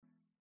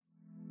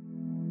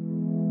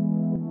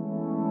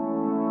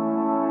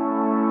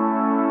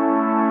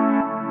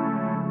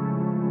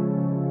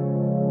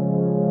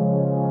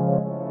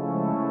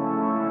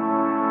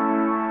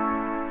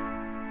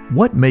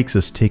What makes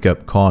us take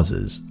up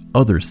causes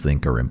others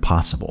think are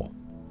impossible?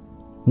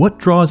 What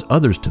draws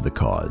others to the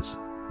cause,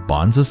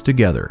 bonds us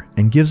together,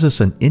 and gives us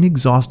an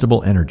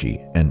inexhaustible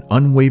energy and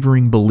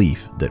unwavering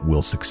belief that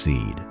we'll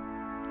succeed?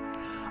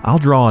 I'll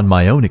draw on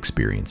my own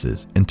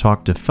experiences and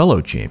talk to fellow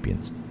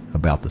champions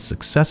about the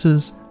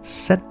successes,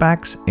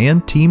 setbacks,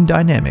 and team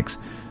dynamics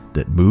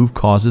that move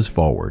causes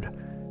forward.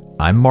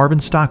 I'm Marvin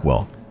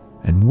Stockwell,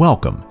 and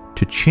welcome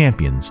to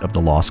Champions of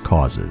the Lost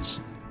Causes.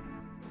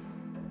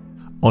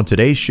 On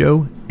today's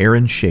show,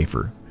 Aaron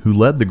Schaefer, who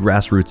led the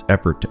grassroots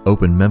effort to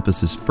open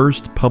Memphis's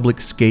first public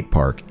skate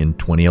park in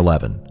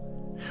 2011.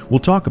 We'll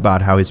talk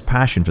about how his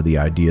passion for the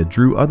idea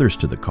drew others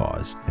to the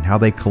cause and how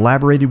they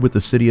collaborated with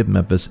the city of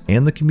Memphis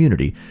and the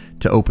community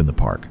to open the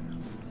park.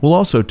 We'll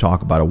also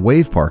talk about a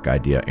wave park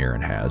idea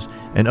Aaron has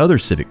and other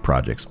civic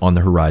projects on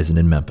the horizon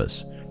in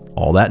Memphis.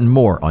 All that and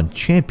more on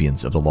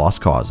Champions of the Lost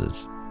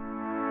Causes.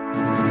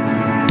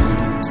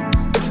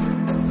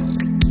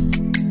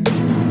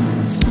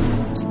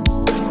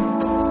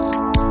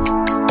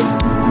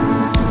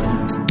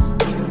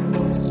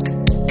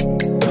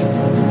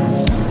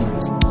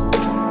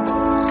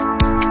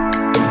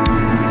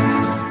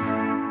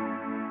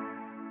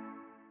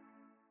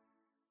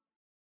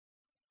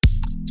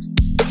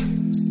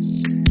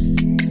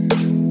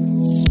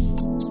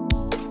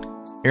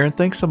 Aaron,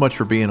 thanks so much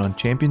for being on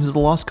Champions of the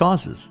Lost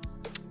Causes.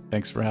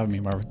 Thanks for having me,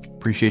 Marvin.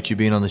 Appreciate you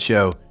being on the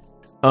show.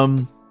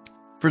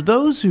 For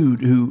those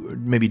who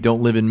maybe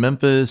don't live in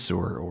Memphis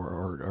or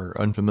are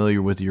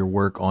unfamiliar with your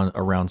work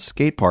around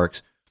skate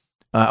parks,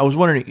 I was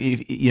wondering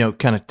if,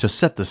 kind of to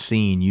set the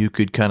scene, you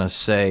could kind of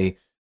say,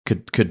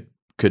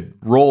 could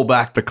roll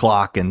back the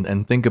clock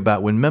and think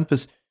about when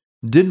Memphis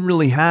didn't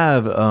really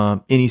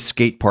have any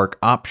skate park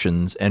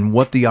options and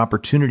what the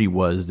opportunity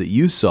was that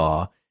you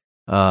saw.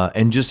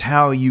 And just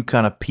how you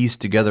kind of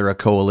pieced together a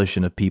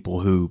coalition of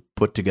people who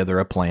put together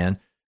a plan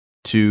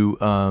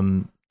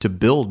to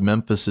build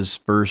Memphis's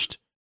first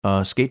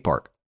skate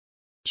park.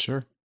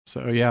 Sure.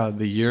 So yeah,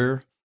 the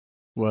year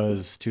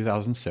was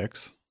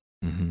 2006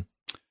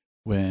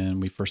 when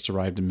we first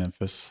arrived in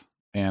Memphis,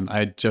 and I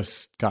had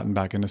just gotten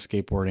back into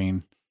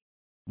skateboarding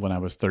when I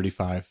was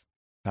 35,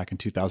 back in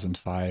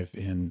 2005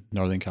 in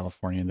Northern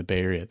California in the Bay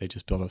Area. They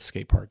just built a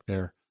skate park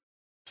there,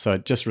 so I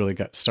just really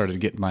started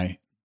getting my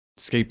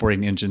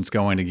skateboarding engines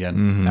going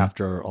again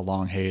after a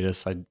long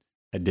hiatus. I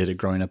did it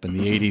growing up in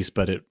the 80s,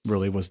 but it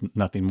really was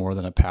nothing more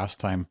than a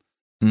pastime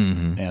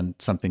and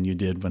something you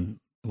did when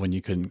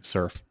you couldn't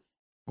surf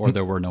or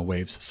there were no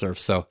waves to surf.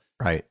 So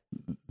right,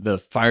 the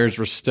fires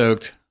were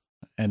stoked,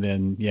 and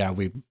then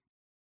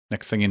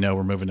next thing you know,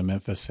 we're moving to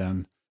Memphis,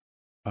 and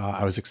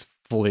I was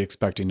fully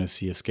expecting to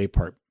see a skate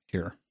park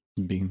here,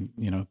 being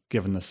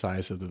given the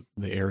size of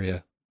the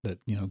area that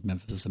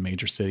Memphis is a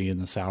major city in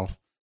the South,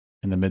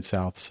 in the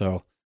Mid-South.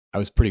 So I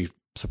was pretty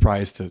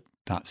surprised to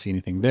not see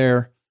anything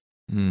there,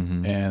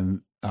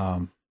 and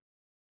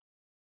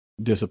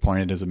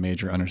disappointed is a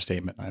major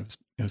understatement. It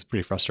was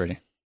pretty frustrating.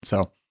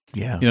 So,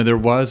 there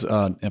was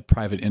a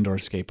private indoor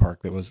skate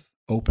park that was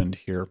opened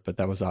here, but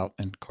that was out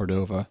in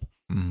Cordova,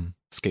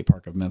 Skate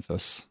Park of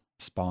Memphis,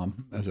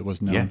 SPOM, as it was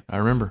known. Yeah, I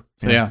remember.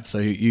 So so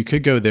you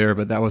could go there,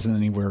 but that wasn't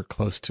anywhere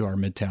close to our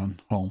Midtown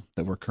home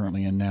that we're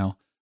currently in now.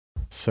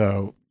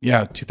 So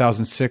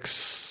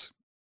 2006,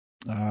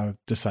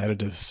 decided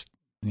to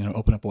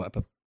open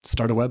up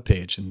start a web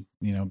page and,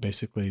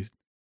 basically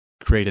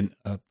create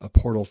a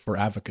portal for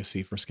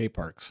advocacy for skate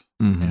parks.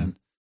 And,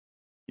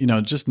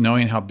 just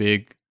knowing how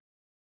big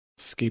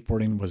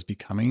skateboarding was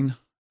becoming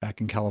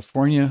back in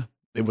California,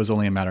 it was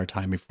only a matter of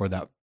time before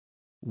that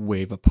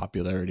wave of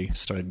popularity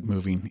started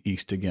moving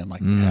east again,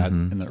 like we had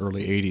in the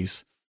early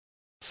 80s.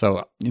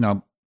 So,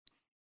 I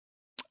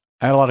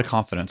had a lot of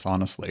confidence,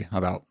 honestly,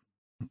 about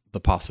the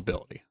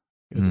possibility.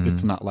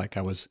 It's not like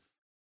I was,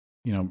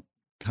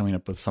 coming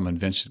up with some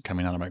invention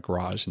coming out of my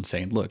garage and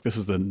saying, look, this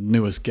is the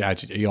newest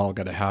gadget. You all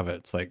got to have it.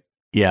 It's like,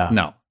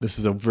 no, this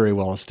is a very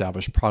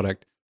well-established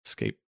product.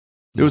 It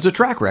was a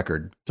track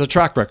record. It's a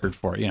track record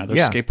for it.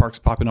 There's skate parks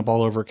popping up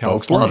all over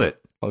California.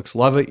 Folks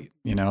love it.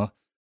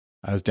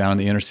 I was down in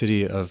the inner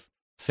city of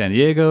San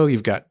Diego.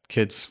 You've got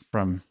kids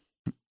from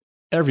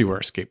everywhere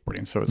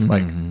skateboarding. So it's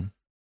like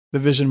the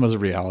vision was a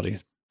reality.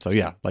 So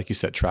like you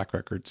said, track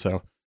record.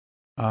 So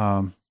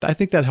I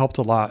think that helped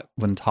a lot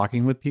when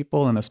talking with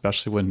people, and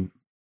especially when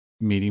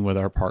meeting with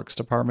our parks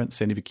department.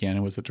 Sandy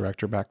Buchanan was the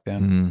director back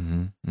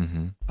then.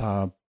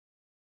 I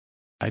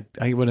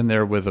went in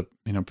there with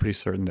pretty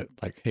certain that,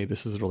 like, hey,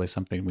 this is really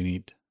something we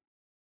need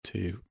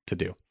to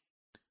do.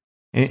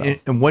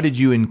 And what did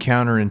you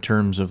encounter in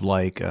terms of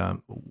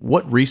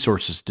what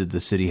resources did the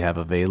city have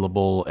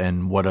available,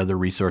 and what other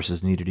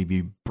resources needed to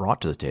be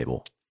brought to the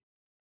table?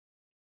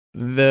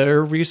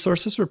 Their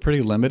resources were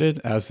pretty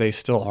limited, as they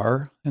still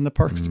are in the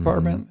parks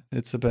department.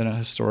 It's been a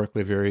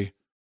historically very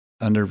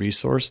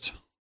under-resourced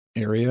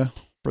area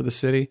for the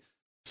city.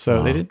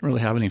 So they didn't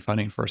really have any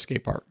funding for a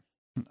skate park.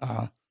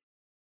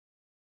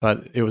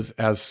 But it was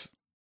as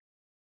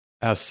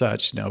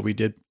such, we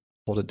did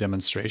hold a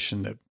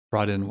demonstration that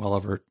brought in well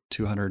over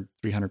 200,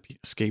 300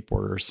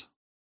 skateboarders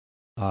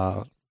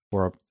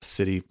for a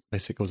city.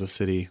 Basically, it was a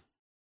city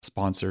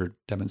sponsored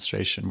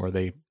demonstration where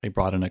they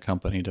brought in a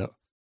company to,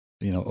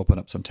 open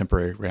up some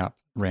temporary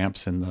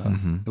ramps in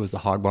the, it was the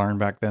Hog Barn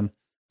back then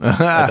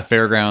at the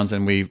fairgrounds,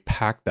 and we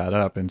packed that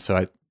up. And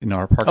so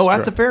our parks. Oh,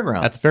 at the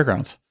fairgrounds. At the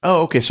fairgrounds.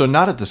 Oh, okay. So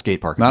not at the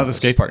skate park. Not at the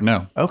skate park.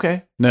 No.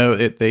 Okay. No.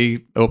 They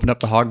opened up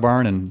the Hog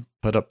Barn and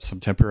put up some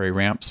temporary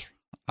ramps,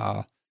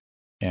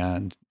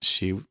 and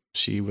she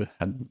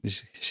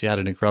had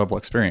an incredible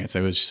experience.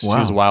 It was she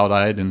was wild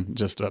eyed and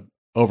just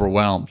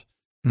overwhelmed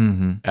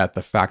at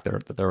the fact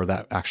that there were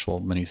that actual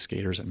many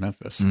skaters in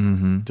Memphis,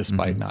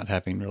 despite not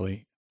having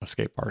really a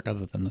skate park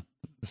other than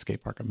the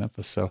skate park of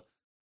Memphis. So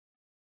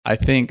I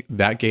think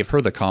that gave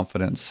her the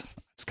confidence.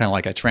 It's kind of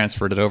like I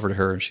transferred it over to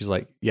her, and she's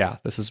like, "Yeah,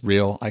 this is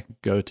real. I can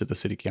go to the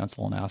city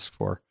council and ask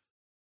for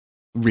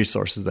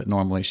resources that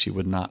normally she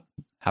would not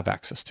have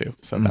access to."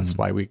 So that's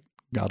why we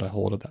got a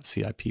hold of that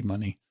CIP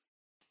money.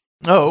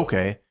 Oh,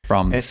 okay.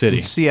 From the city.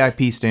 And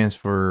CIP stands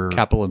for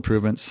capital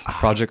improvements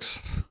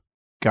projects.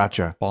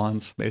 Gotcha.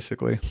 Bonds,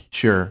 basically.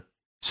 Sure.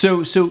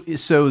 So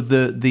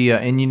the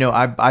and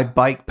I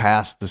bike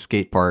past the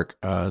skate park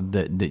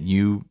that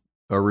you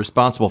are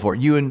responsible for.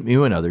 You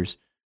and others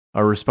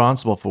are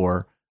responsible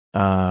for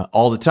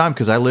all the time,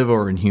 because I live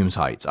over in Humes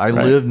Heights. I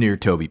live near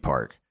Toby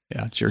Park.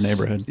 Yeah, it's your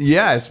neighborhood.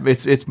 Yeah,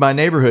 it's my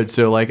neighborhood.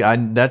 So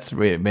that's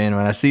man.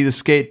 When I see the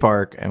skate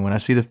park and when I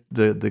see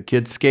the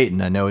kids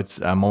skating, I know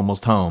I'm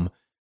almost home.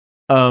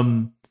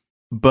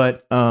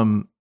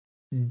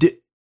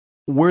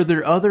 Were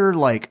there other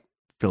like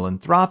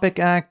philanthropic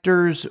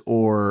actors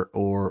or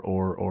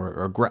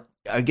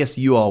I guess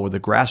you all were the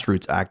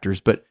grassroots actors,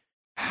 but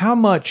how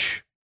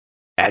much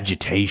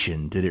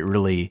agitation did it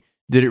really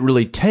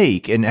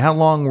take, and how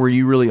long were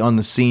you really on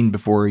the scene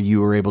before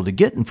you were able to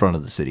get in front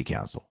of the city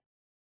council?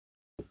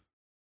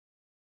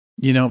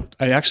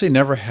 I actually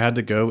never had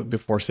to go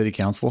before city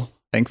council,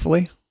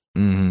 thankfully.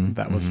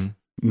 That was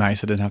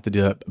nice. I didn't have to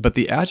do that. But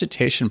the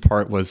agitation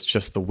part was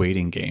just the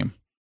waiting game.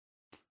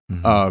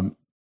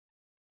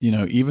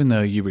 Even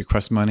though you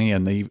request money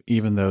and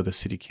even though the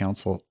city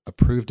council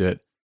approved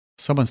it,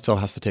 someone still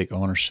has to take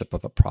ownership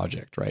of a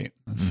project, right?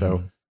 And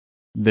so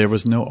there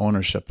was no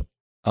ownership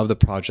of the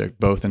project,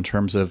 both in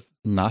terms of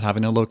not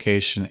having a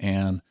location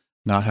and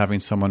not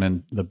having someone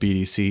in the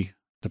BDC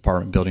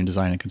department, building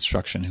design and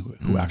construction,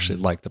 who actually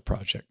liked the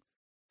project.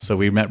 So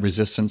we met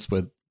resistance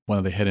with one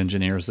of the head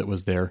engineers that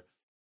was there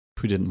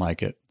who didn't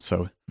like it.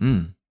 So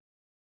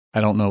I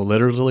don't know,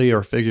 literally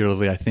or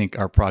figuratively, I think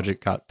our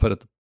project got put at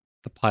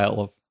the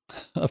pile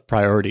of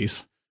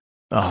priorities.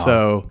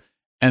 So,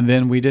 and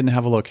then we didn't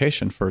have a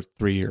location for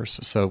 3 years.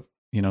 So,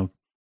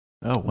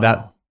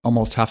 that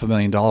almost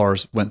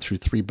 $500,000 went through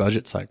 3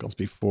 budget cycles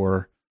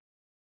before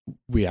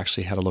we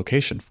actually had a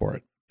location for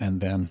it.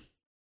 And then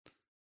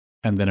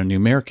a new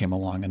mayor came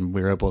along, and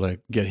we were able to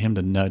get him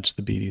to nudge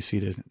the BDC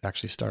to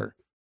actually start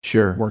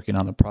working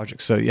on the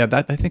project. So yeah,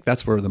 I think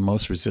that's where the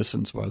most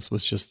resistance was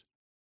just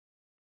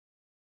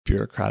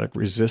bureaucratic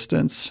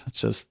resistance.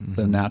 It's just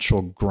the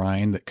natural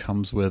grind that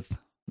comes with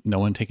no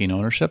one taking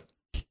ownership,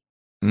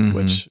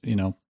 which,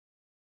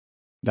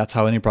 that's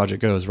how any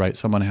project goes, right?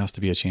 Someone has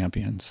to be a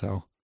champion.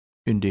 So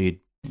indeed,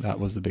 that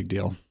was the big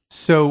deal.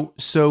 So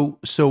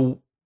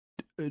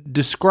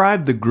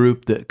describe the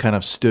group that kind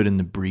of stood in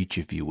the breach,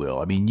 if you will.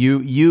 I mean,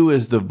 you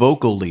as the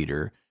vocal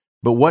leader,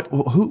 but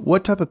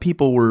what type of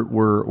people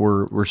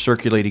were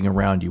circulating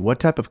around you? What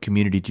type of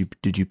community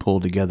did you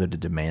pull together to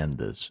demand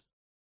this?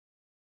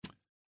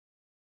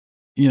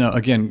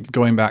 Again,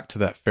 going back to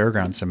that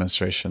fairgrounds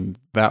demonstration,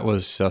 that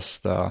was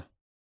just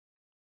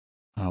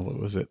what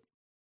was it?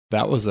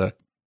 That was a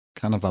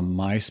kind of a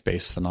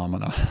MySpace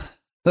phenomena.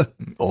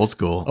 Old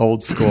school.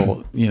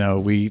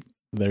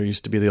 There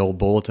used to be the old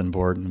bulletin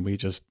board, and we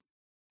just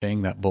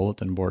banged that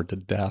bulletin board to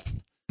death,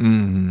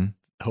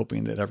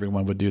 hoping that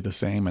everyone would do the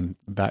same. And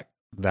that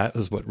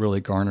is what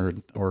really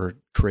garnered or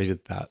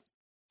created that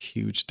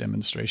huge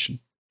demonstration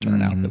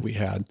turnout that we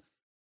had.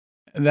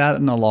 And that,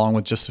 and along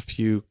with just a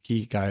few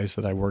key guys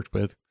that I worked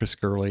with, Chris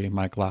Gurley,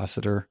 Mike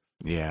Lassiter.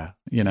 Yeah.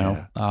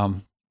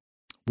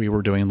 We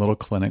were doing little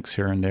clinics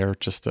here and there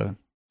just to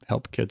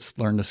help kids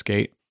learn to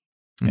skate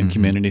in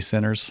community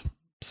centers.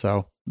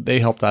 So they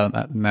helped out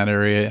in that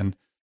area. And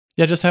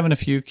yeah, just having a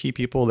few key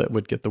people that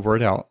would get the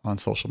word out on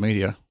social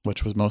media,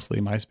 which was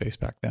mostly MySpace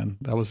back then.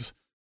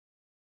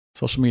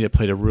 Social media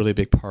played a really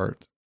big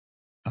part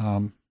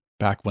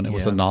back when it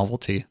was a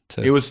novelty.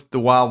 It was the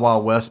Wild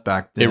Wild West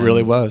back then. It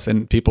really was.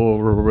 And people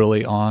were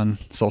really on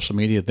social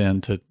media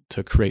then to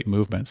create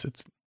movements.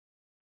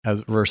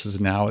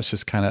 Versus now, it's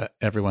just kind of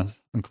everyone,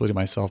 including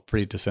myself,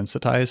 pretty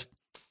desensitized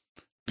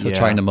to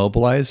trying to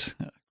mobilize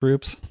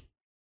groups.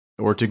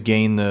 Or to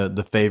gain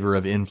the favor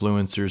of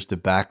influencers to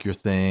back your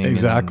thing.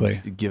 Exactly.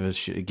 And give it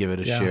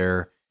a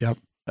share. Yep.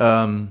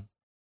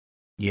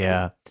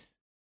 Yeah.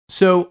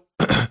 So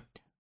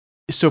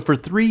for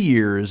 3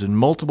 years and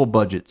multiple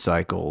budget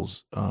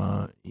cycles,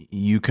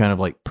 you kind of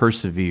like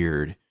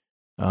persevered.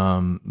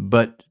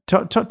 But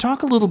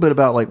talk a little bit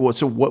about like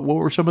what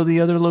were some of the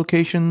other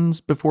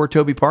locations before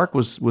Toby Park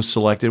was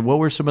selected? What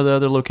were some of the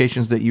other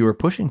locations that you were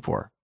pushing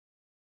for?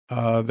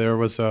 There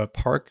was a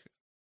park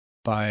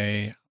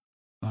by,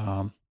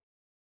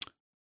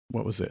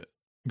 what was it?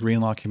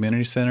 Greenlaw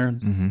Community Center.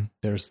 Mm-hmm.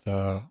 There's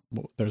a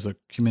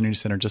community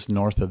center just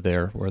north of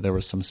there where there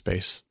was some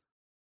space.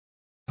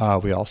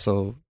 We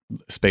also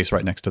space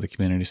right next to the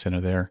community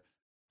center there.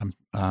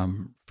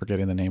 I'm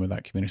forgetting the name of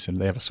that community center.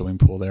 They have a swimming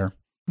pool there.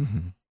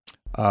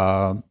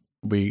 Mm-hmm.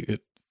 We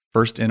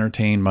first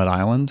entertained Mud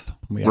Island.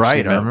 We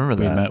Right, I remember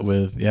that.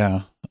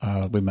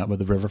 We met with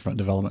the Riverfront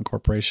Development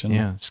Corporation.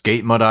 Yeah,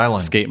 Skate Mud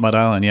Island. Skate Mud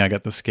Island. Yeah, I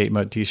got the Skate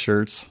Mud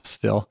T-shirts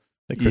still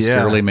that Chris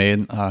Gurley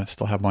made. I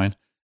still have mine.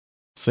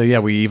 So yeah,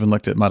 we even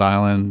looked at Mud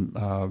Island.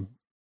 That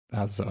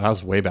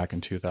was way back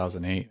in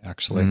 2008,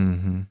 actually.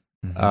 Mm-hmm.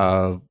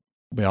 Mm-hmm.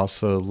 We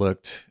also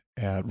looked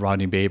at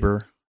Rodney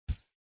Baber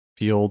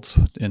Fields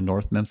in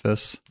North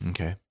Memphis,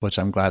 Okay. which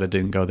I'm glad it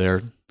didn't go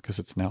there because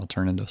it's now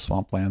turned into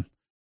swampland.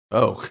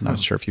 Oh, I'm not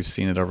sure if you've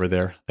seen it over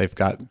there. They've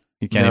got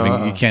you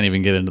can't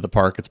even get into the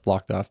park. It's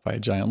blocked off by a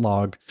giant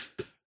log.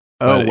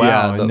 Oh, But,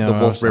 wow. Yeah, No, the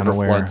I Wolf was River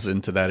unaware. floods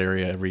into that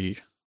area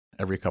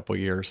every couple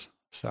years.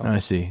 So I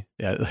see.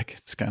 yeah, like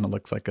it's kind of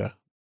looks like a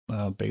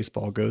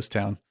baseball ghost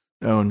town.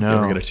 Oh, If you no.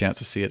 ever get a chance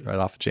to see it right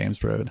off of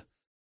James Road.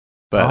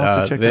 But I'll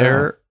have to check that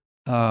there,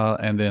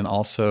 and then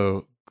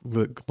also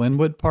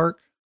Glenwood Park.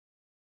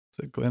 Is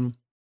it Glen?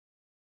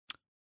 I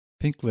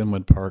think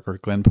Glenwood Park or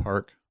Glen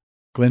Park,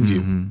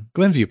 Glenview, Mhm.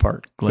 Glenview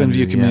Park,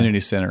 Glenview, Glenview Community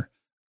Center,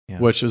 Yeah.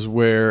 which is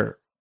where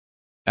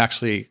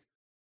actually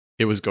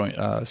it was going.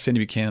 Cindy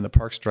Buchanan, the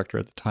parks director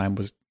at the time,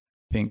 was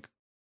I think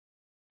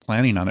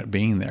planning on it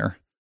being there,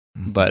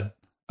 Mhm. but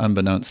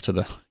unbeknownst to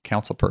the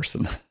council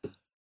person,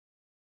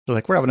 they're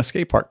like, "We're having a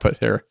skate park put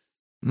here,"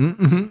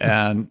 Mhm.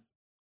 and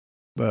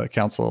the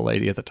council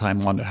lady at the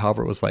time, Wanda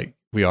Halbert, was like,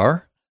 "We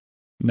are."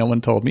 No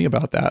one told me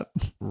about that.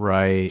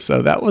 Right.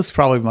 So that was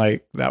probably one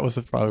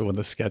of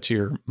the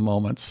sketchier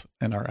moments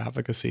in our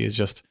advocacy is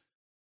just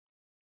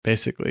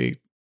basically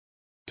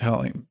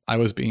I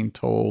was being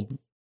told,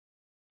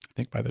 I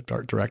think by the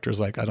art directors,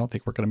 like, I don't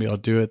think we're going to be able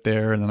to do it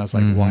there. And then I was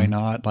like, why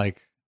not?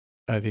 Like,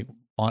 I think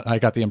I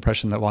got the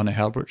impression that Wanda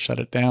Halbert shut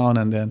it down,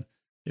 and then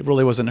it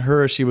really wasn't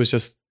her. She was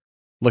just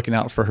looking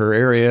out for her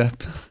area.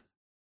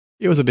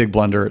 It was a big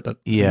blunder at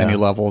many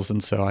levels.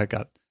 And so I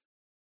got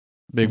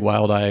big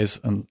wild eyes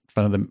in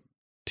front of the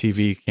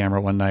TV camera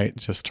one night,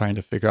 just trying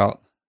to figure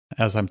out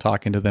as I'm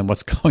talking to them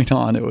what's going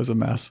on. It was a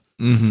mess.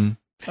 Mm-hmm.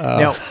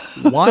 Now,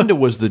 Wanda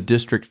was the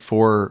District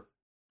 4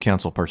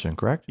 council person,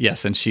 correct?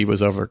 Yes, and she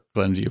was over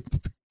Glenview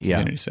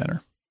Community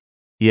Center.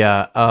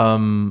 Yeah.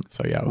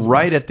 So yeah, it was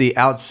right nice. at the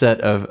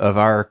outset of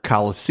our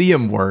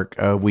Coliseum work,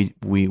 we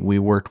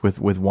worked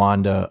with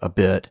Wanda a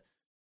bit,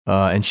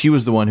 and she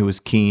was the one who was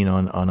keen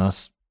on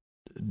us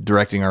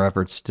directing our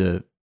efforts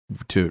to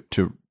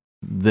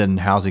then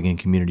Housing and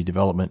Community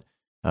Development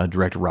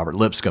Director Robert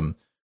Lipscomb,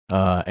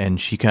 and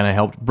she kind of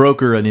helped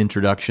broker an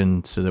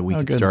introduction so that we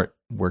could start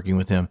working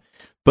with him.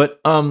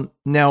 But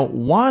now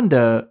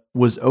Wanda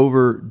was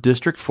over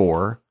District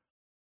 4,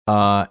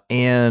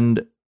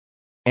 and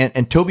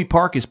Toby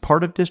Park is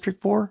part of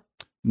District 4?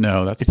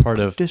 No, that's It's part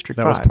of District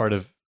that 5. was part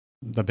of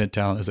the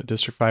Midtown. Is it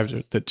District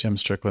 5 that Jim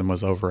Strickland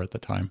was over at the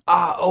time?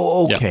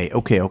 Okay.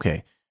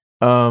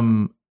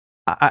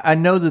 I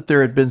know that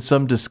there had been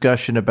some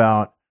discussion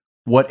about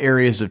what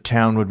areas of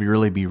town would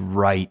really be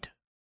right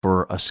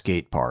for a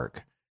skate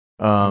park.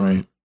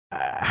 Right.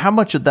 How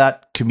much of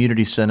that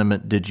community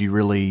sentiment did you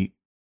really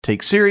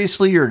take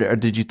seriously, or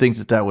did you think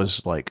that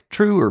was like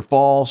true or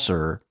false?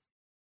 Or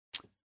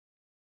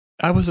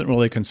I wasn't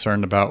really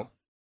concerned about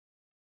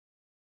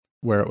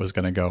where it was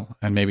going to go,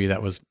 and maybe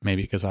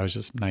because I was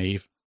just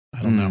naive.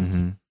 I don't know.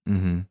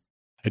 Mm-hmm.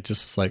 It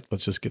just was like,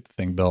 let's just get the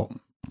thing built,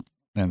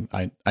 and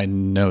I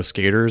know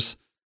skaters,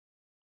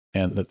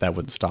 and that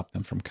wouldn't stop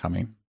them from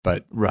coming.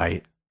 But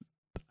right,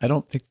 I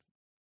don't think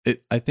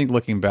it. I think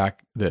looking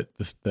back, that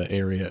the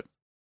area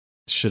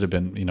should have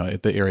been.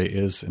 The area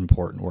is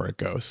important where it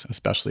goes,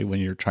 especially when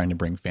you're trying to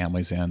bring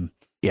families in.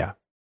 Yeah,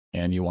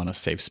 and you want a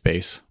safe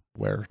space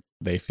where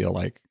they feel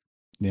like,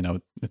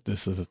 that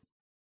this is,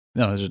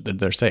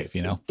 they're safe.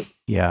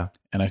 Yeah,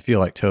 and I feel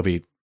like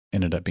Toby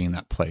ended up being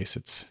that place.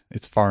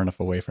 It's far enough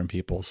away from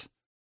people's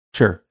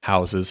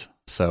houses,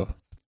 so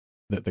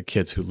that the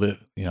kids who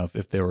live,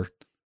 if there were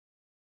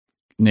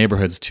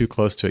neighborhoods too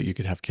close to it, you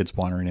could have kids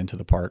wandering into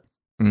the park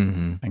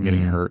and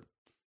getting hurt.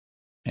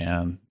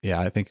 And yeah,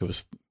 I think I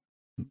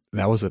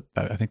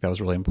think that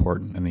was really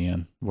important in the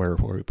end where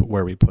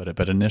we put it.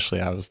 But initially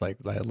I was like,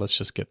 let's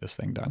just get this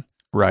thing done.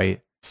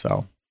 Right.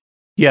 So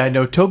yeah,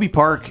 no, Toby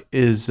Park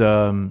is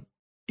a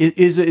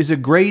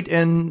great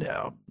and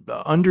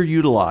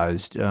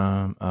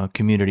underutilized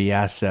community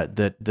asset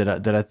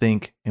that I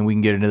think, and we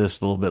can get into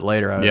this a little bit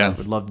later. I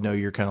would love to know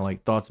your kind of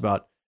like thoughts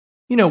about,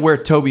 where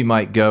Toby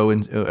might go,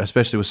 and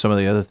especially with some of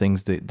the other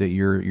things that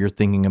you're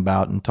thinking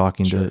about and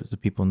talking to the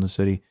people in the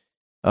city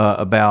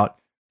about.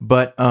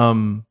 But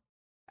what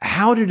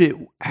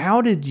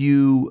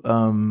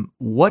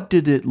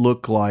did it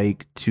look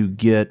like to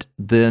get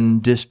then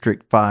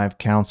District 5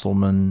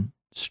 Councilman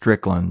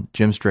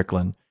Jim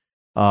Strickland,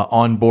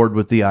 on board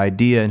with the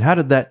idea, and how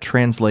did that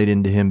translate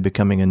into him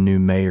becoming a new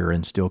mayor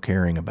and still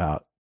caring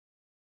about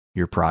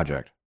your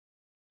project?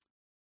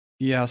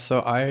 Yeah, so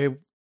I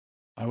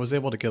was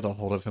able to get a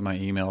hold of him. I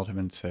emailed him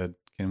and said,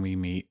 "Can we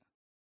meet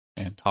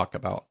and talk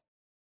about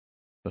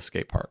the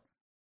skate park?"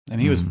 And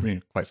he was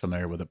really quite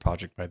familiar with the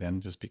project by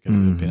then, just because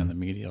it had been in the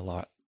media a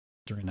lot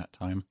during that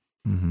time.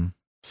 Mm-hmm.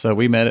 So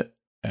we met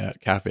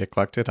at Cafe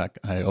Eclectic.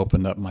 I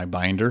opened up my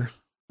binder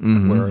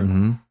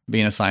where,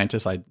 being a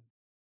scientist,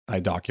 I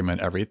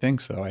document everything.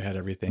 So I had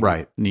everything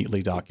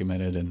neatly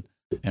documented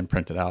and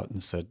printed out,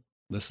 and said,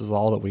 "This is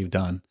all that we've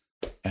done,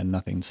 and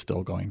nothing's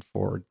still going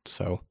forward.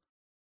 So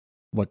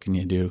what can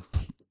you do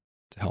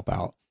to help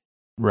out?"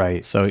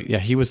 Right. So yeah,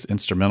 he was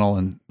instrumental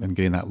in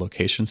getting that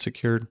location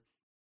secured,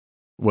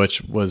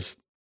 which was,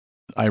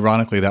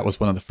 ironically, that was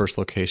one of the first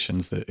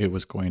locations that it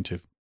was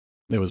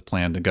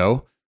planned to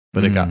go,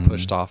 but it got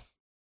pushed off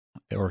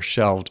or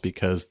shelved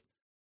because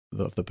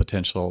of the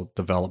potential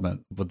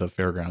development with the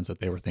fairgrounds that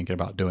they were thinking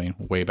about doing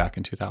way back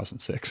in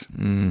 2006.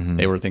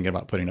 They were thinking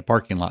about putting a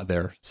parking lot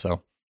there.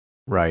 So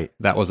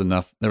that was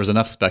enough. There was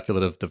enough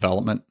speculative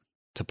development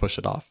to push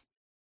it off.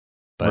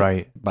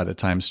 But by the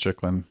time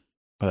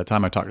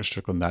I talked to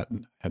Strickland, that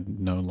had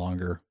no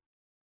longer,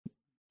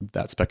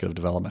 that speculative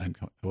development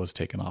was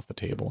taken off the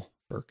table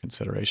for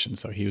consideration.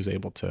 So he was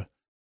able to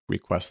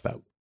request that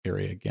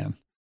area again.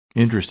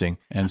 Interesting.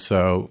 And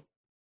so,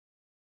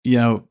 you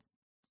know,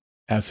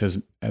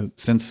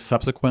 since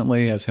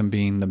subsequently, as him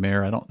being the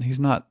mayor, he's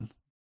not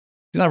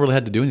really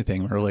had to do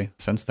anything really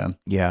since then.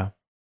 Yeah.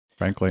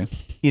 Frankly.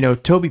 You know,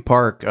 Toby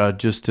Park,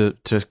 just to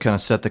kind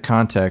of set the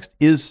context,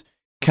 is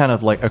kind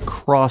of like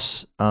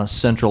across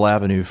Central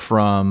Avenue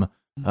from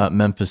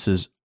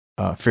Memphis's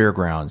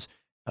fairgrounds.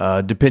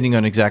 Depending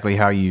on exactly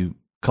how you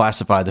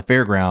classify the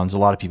fairgrounds, a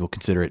lot of people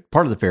consider it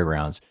part of the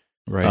fairgrounds.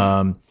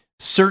 Right.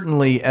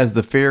 Certainly, as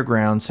the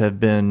fairgrounds have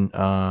been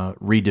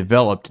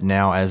redeveloped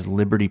now as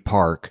Liberty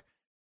Park,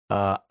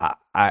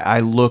 I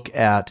look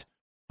at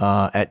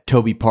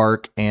Toby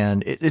Park,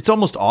 and it's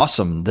almost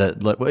awesome that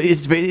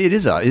it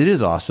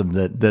is awesome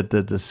that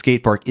the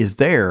skate park is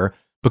there,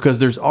 because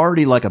there's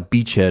already like a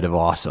beachhead of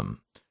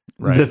awesome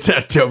that's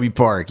at Toby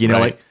Park. You know,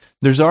 like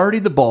there's already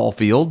the ball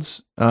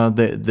fields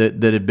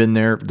that had been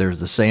there. There's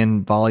the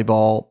sand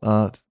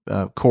volleyball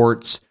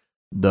courts,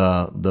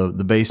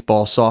 the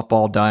baseball,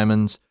 softball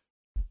diamonds,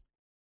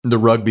 the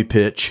rugby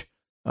pitch,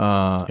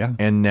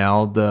 and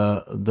now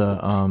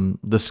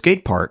the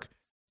skate park.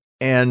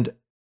 And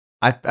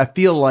I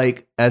feel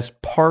like as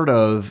part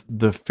of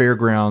the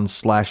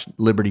fairgrounds /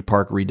 Liberty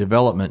Park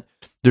redevelopment,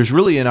 there's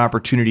really an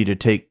opportunity to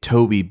take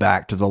Toby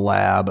back to the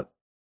lab,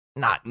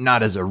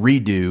 not as a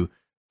redo,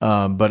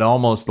 but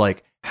almost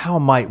like, how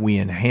might we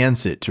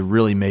enhance it to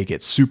really make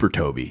it super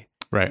Toby?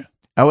 Right.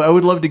 I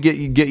would love to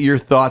get your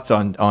thoughts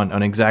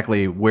on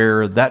exactly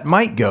where that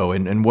might go,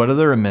 and what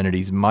other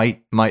amenities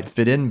might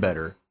fit in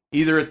better,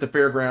 either at the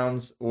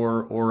fairgrounds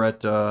or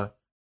at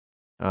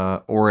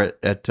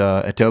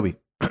Toby.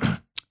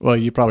 Well,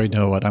 you probably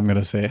know what I'm going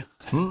to say,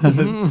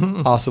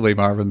 possibly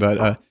Marvin,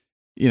 but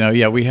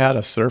we had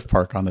a surf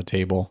park on the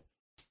table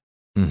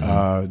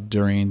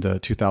during the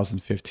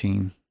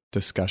 2015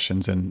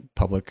 discussions and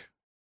public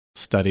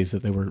studies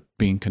that they were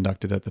being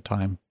conducted at the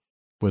time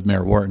with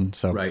Mayor Wharton.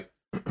 So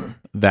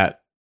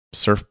that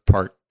surf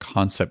park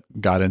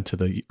concept got into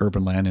the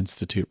Urban Land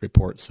Institute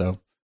report. So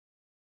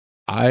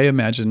I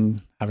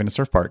imagine having a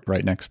surf park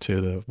right next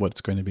to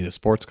what's going to be the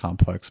sports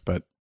complex,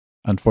 but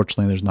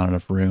unfortunately there's not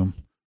enough room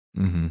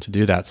to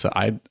do that. So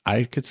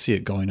I could see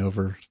it going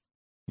over,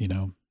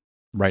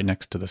 right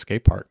next to the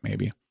skate park,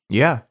 maybe.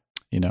 Yeah.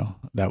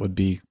 That would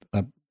be,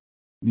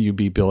 you'd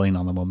be building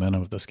on the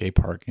momentum of the skate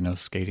park,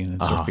 skating and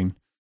surfing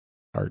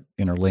are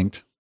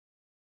interlinked.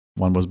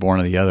 One was born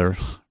of the other,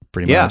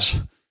 pretty much.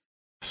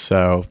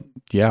 So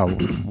yeah,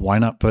 why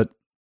not put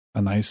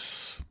a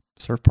nice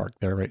surf park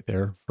right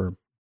there for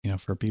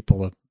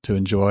people to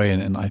enjoy.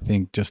 And I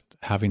think just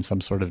having some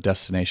sort of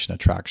destination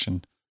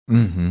attraction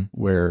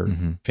where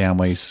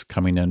families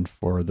coming in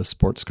for the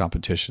sports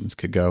competitions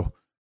could go,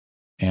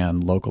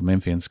 and local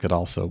Memphians could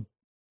also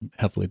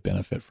heavily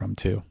benefit from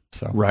too.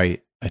 So I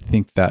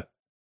think that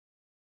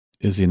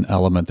is an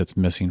element that's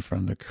missing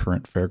from the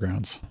current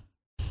fairgrounds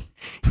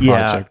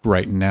project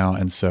right now.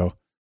 And so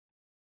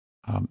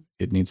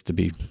it needs to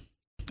be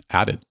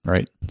added,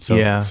 right? So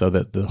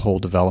that the whole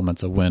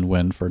development's a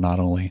win-win for not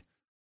only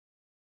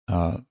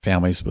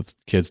families with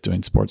kids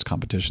doing sports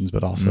competitions,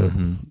 but also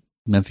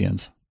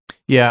Memphians.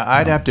 Yeah,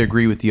 I'd have to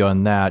agree with you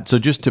on that. So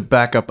just to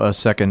back up a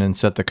second and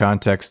set the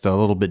context a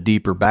little bit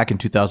deeper, back in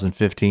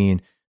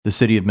 2015, the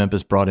city of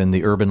Memphis brought in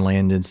the Urban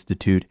Land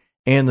Institute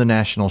and the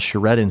National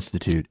Charrette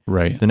Institute.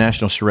 Right. The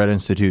National Charrette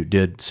Institute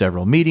did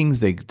several meetings.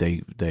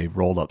 They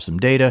rolled up some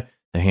data.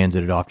 They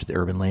handed it off to the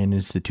Urban Land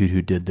Institute,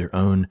 who did their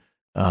own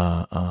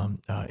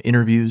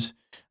interviews.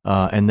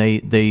 And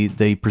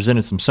they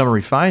presented some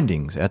summary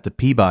findings at the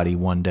Peabody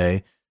one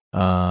day.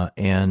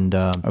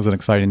 That was an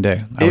exciting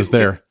day. I was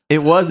there.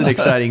 It was an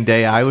exciting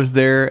day. I was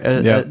there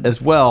as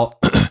well.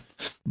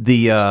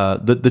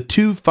 The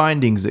two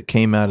findings that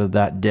came out of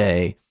that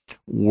day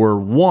were,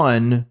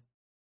 one,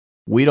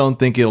 we don't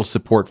think it'll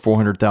support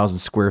 400,000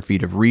 square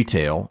feet of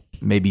retail,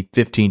 maybe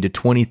 15 to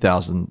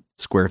 20,000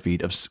 square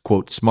feet of,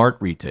 quote, smart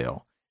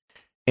retail.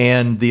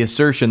 And the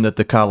assertion that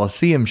the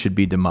Coliseum should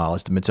be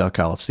demolished, the Mid-South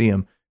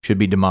Coliseum should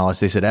be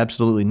demolished. They said,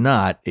 absolutely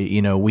not.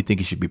 We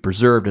think it should be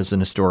preserved as an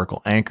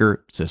historical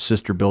anchor. It's a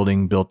sister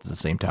building built at the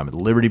same time as the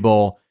Liberty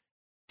Bowl.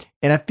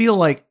 And I feel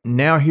like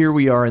now here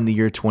we are in the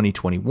year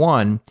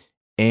 2021,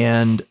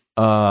 and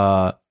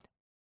a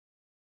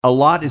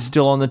lot is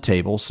still on the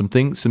table. Some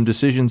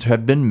decisions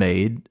have been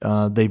made.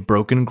 They've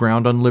broken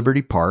ground on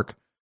Liberty Park.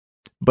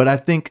 But I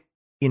think,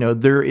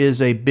 there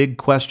is a big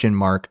question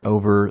mark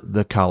over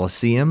the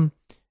Coliseum.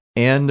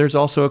 And there's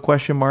also a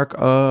question mark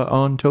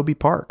on Toby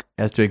Park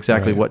as to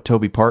exactly what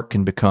Toby Park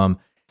can become.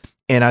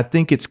 And I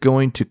think it's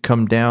going to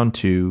come down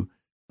to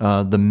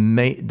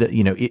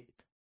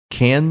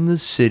can the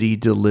city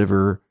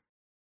deliver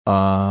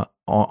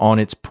on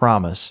its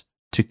promise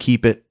to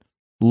keep it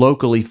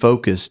locally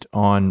focused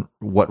on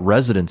what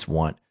residents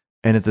want,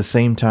 and at the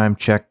same time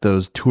check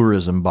those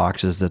tourism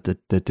boxes that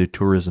the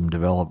tourism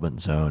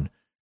development zone,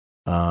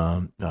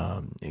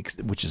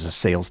 which is a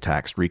sales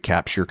tax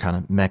recapture kind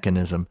of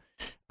mechanism,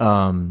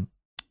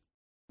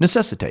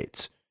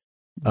 necessitates.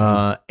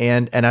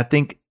 And I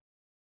think,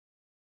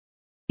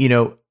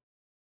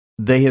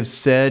 they have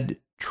said,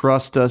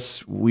 trust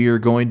us, we are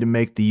going to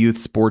make the youth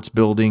sports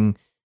building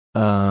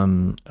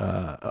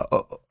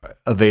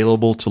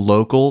available to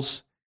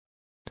locals.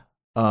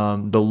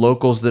 The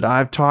locals that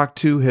I've talked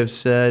to have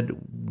said,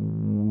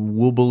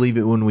 we'll believe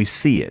it when we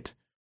see it.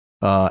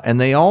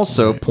 And they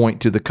also point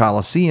to the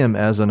Coliseum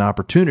as an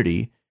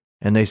opportunity,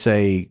 and they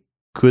say,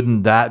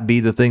 couldn't that be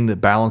the thing that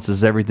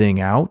balances everything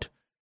out?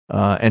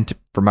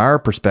 From our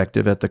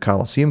perspective at the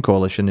Coliseum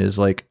Coalition is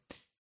like,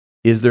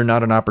 is there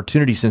not an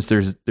opportunity, since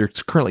there's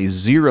currently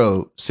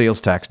zero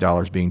sales tax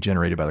dollars being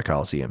generated by the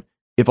Coliseum?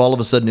 If all of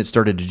a sudden it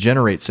started to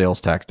generate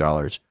sales tax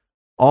dollars,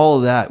 all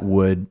of that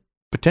would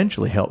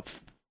potentially help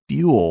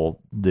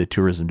fuel the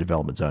tourism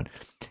development zone,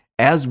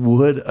 as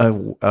would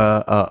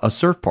a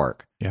surf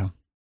park. Yeah.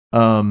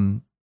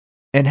 And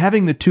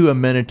having the two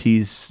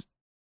amenities,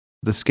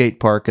 the skate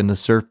park and the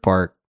surf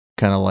park,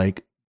 kind of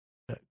like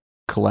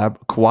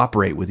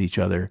cooperate with each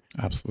other.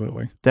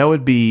 Absolutely. That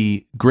would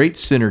be great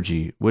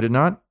synergy, would it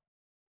not?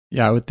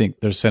 Yeah, I would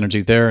think there's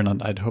synergy there,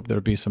 and I'd hope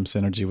there'd be some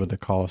synergy with the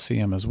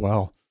Coliseum as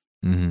well.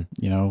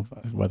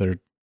 Mm-hmm. Whether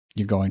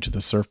you're going to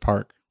the surf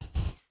park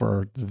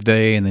for the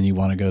day and then you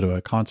want to go to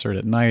a concert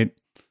at night,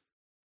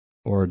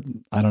 or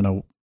I don't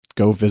know,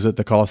 go visit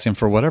the Coliseum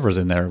for whatever's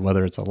in there,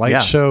 whether it's a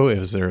light show,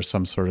 is there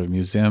some sort of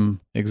museum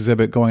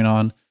exhibit going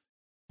on,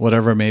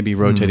 whatever may be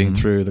rotating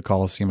through the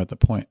Coliseum at that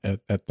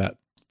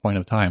point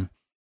of time.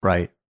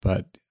 Right.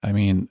 But I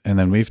mean, and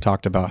then we've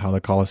talked about how the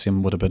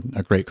Coliseum would have been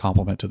a great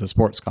complement to the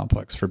sports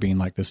complex for being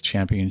like this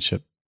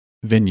championship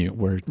venue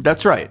where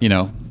that's right.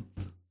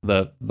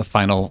 The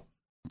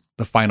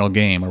final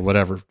game or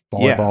whatever,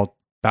 volleyball,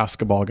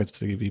 basketball gets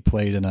to be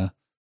played in an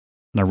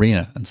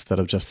arena instead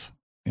of just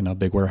a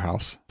big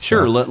warehouse.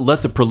 Sure. So,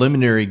 let the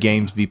preliminary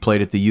games be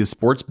played at the youth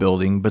sports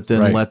building, but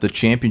then let the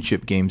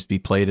championship games be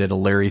played at a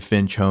Larry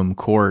Finch home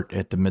court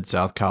at the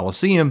Mid-South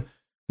Coliseum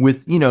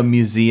with,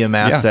 museum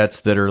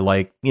assets that are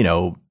like,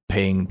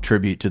 paying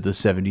tribute to the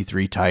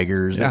 73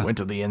 Tigers that went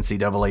to the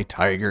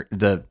NCAA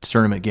the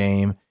tournament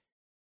game.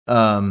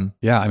 I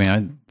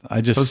mean,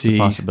 I just see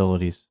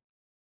possibilities.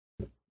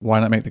 Why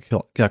not make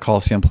the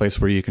Coliseum a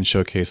place where you can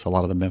showcase a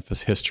lot of the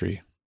Memphis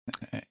history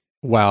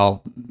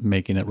while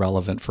making it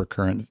relevant for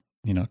current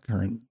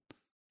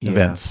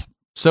events?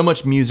 So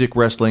much music,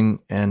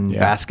 wrestling, and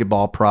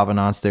basketball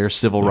provenance there,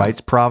 civil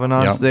rights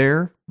provenance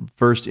there.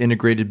 First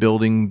integrated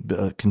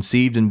building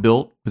conceived and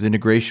built with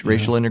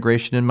racial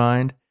integration in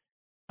mind.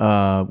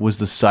 Was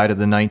the site of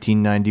the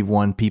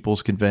 1991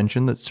 People's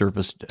Convention that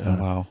surfaced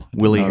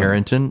Willie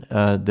Harrington,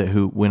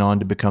 who went on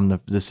to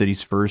become the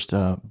city's first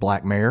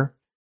black mayor.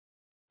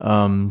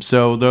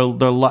 So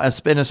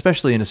and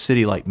especially in a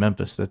city like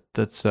Memphis,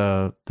 that's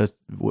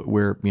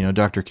where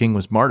Dr. King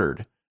was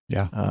martyred.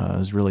 Yeah,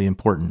 is really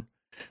important.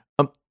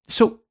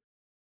 So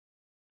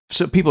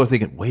people are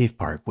thinking Wave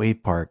Park.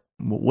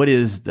 What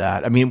is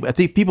that? I mean, I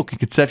think people can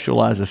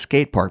conceptualize a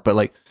skate park, but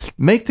like,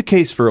 make the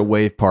case for a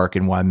wave park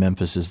and why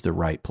Memphis is the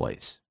right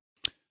place.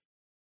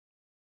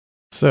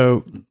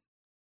 So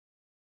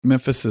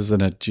Memphis is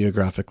in a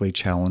geographically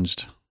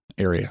challenged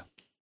area.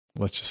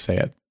 Let's just say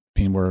it.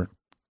 I mean, we're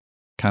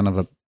kind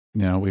of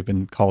we've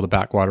been called a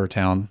backwater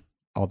town,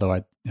 although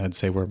I'd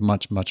say we're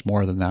much, much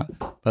more than that.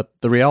 But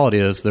the reality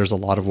is there's a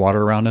lot of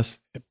water around us,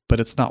 but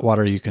it's not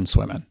water you can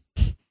swim in.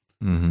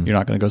 Mm-hmm. You're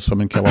not going to go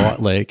swim in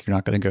Kilowatt Lake. You're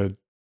not going to go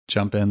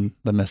jump in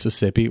the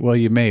Mississippi. Well,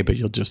 you may, but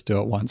you'll just do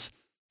it once.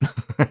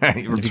 If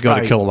you go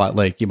to Kilowatt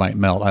Lake, you might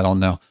melt. I don't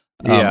know.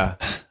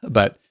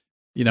 But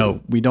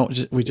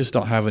we just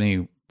don't have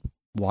any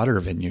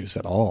water venues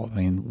at all. I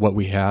mean, what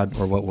we had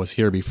or what was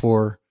here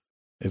before,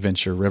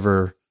 Adventure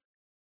River,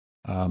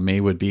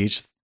 Maywood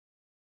Beach,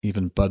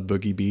 even Bud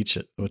Boogie Beach,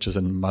 which is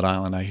in Mud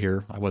Island.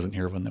 I wasn't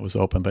here when it was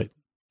open, but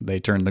they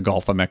turned the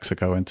Gulf of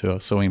Mexico into a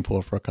swimming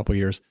pool for a couple of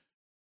years.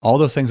 All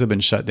those things have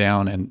been shut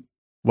down, and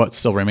what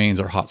still remains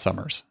are hot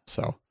summers.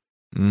 So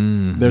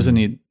there's a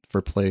need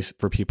for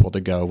people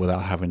to go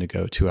without having to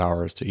go 2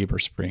 hours to Heber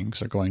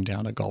Springs or going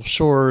down to Gulf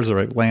Shores or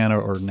Atlanta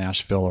or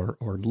Nashville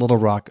or Little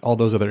Rock, all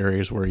those other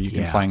areas where you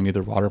can find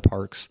either water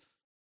parks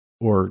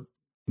or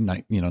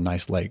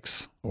nice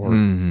lakes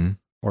or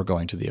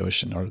going to the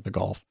ocean or the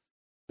Gulf.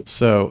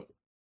 So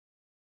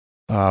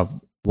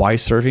why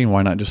surfing?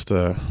 Why not just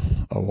a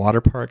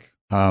water park?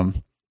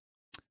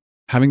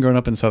 Having grown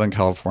up in Southern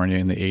California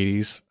in the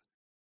 80s,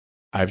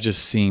 I've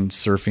just seen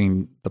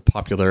the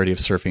popularity of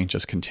surfing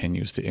just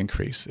continues to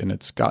increase. And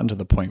it's gotten to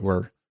the point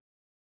where,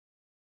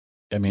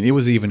 I mean, it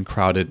was even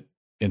crowded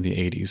in the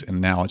 80s,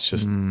 and now it's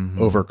just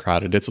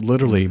overcrowded. It's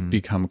literally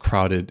become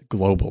crowded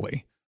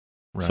globally.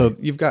 Right. So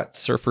you've got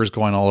surfers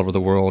going all over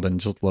the world and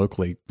just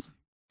locally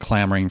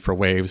clamoring for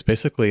waves.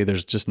 Basically,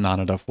 there's just not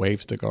enough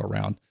waves to go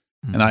around.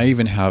 And I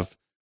even have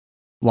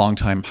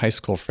longtime high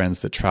school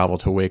friends that travel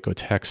to Waco,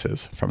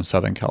 Texas from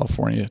Southern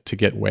California to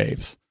get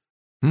waves.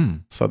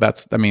 So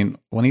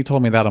when he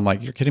told me that, I'm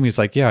like, you're kidding me. He's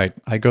like, yeah,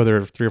 I go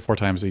there 3 or 4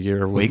 times a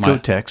year. Waco,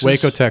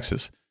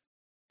 Texas,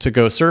 to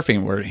go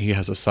surfing, where he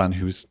has a son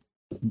who's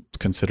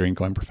considering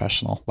going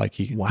professional. Like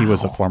he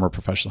was a former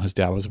professional. His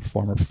dad was a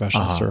former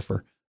professional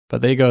surfer,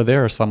 but they go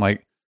there. So I'm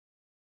like,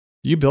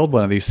 you build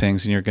one of these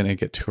things and you're going to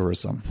get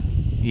tourism.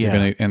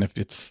 Yeah.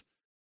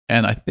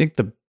 And I think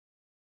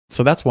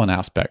so that's one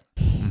aspect.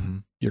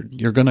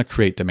 You're going to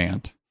create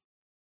demand.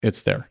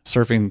 It's there.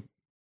 Surfing,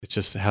 it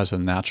just has a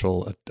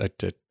natural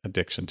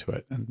addiction to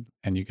it,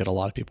 and you get a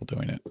lot of people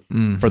doing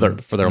it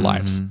for their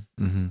lives.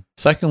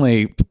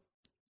 Secondly,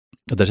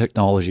 the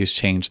technology has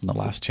changed in the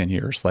last 10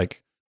 years.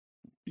 Like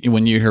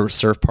when you hear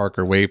surf park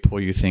or wave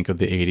pool, you think of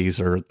the 80s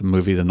or the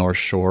movie The North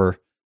Shore,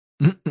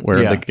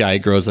 where the guy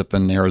grows up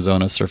in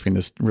Arizona surfing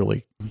this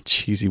really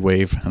cheesy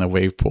wave in a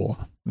wave pool.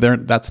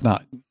 That's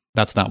not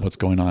what's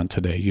going on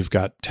today. You've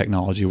got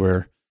technology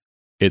where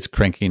it's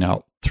cranking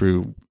out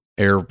through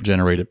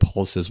air-generated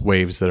pulses,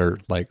 waves that are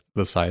like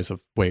the size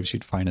of waves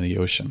you'd find in the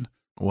ocean,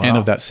 and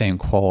of that same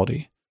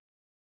quality.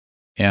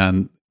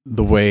 And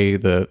the way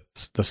the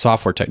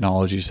software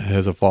technology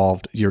has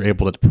evolved, you're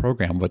able to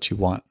program what you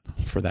want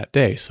for that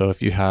day. So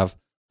if you have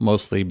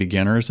mostly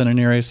beginners in an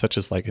area, such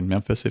as like in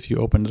Memphis, if you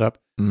opened it up,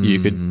 you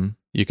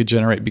could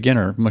generate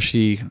beginner,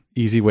 mushy,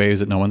 easy waves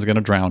that no one's going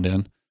to drown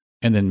in.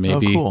 And then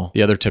maybe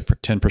the other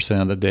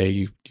 10% of the day,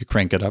 you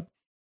crank it up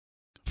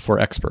for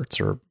experts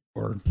or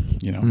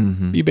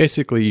you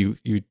basically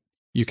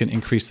you can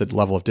increase the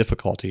level of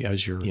difficulty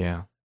as your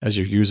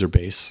user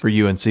base for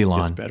UNC lawn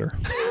gets better.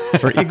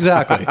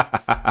 Exactly.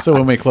 So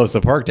when we close the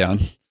park down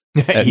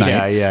at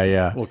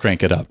night, we'll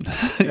crank it up.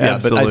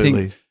 But I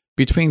think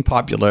between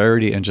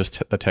popularity and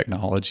just the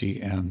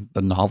technology and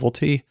the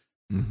novelty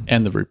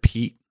and the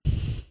repeat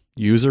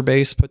user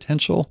base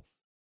potential,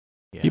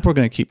 people are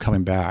going to keep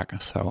coming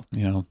back. So,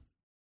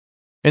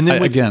 and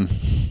then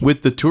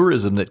with the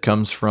tourism that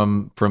comes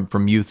from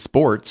youth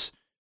sports,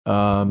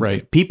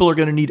 people are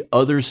going to need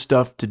other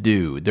stuff to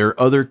do. There are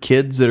other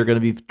kids that are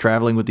going to be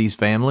traveling with these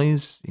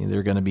families.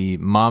 They're going to be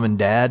mom and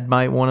dad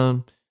might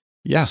want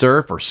to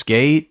surf or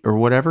skate or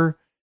whatever.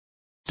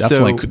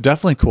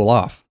 Definitely cool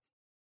off.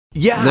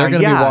 Yeah, they're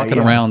going to be walking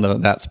around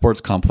that sports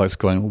complex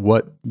going,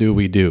 "What do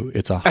we do?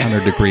 It's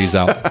 100 degrees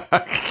out.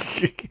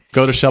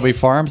 Go to Shelby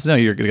Farms? No,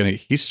 you're going to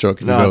heat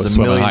stroke if you go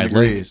swim in Hyde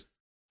Lake."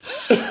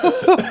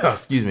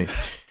 Excuse me.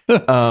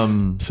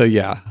 So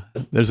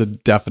there's a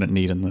definite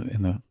need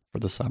for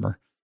the summer.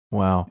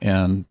 Wow.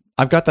 And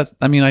I've got that.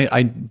 I mean,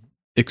 I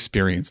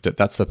experienced it.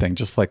 That's the thing.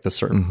 Just like the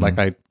certain, like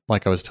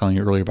I was telling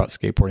you earlier about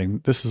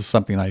skateboarding, this is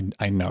something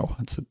I know.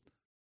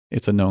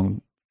 It's a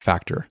known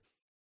factor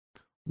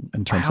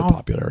in terms of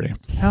popularity.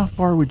 How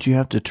far would you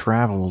have to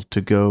travel to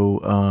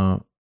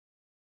go?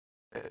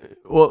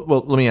 Well,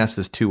 let me ask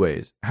this 2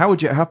 ways. How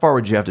far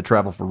would you have to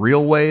travel for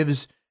real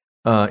waves?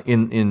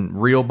 In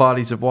real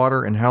bodies of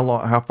water, and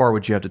how far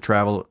would you have to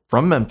travel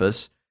from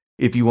Memphis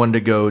if you wanted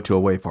to go to a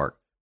wave park?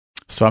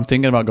 So I'm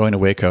thinking about going to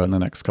Waco in the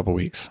next couple of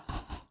weeks.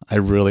 I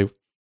really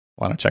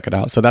want to check it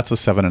out. So that's a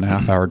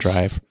 7.5 hour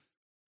drive.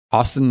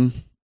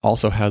 Austin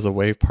also has a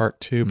wave park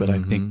too, but I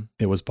think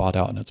it was bought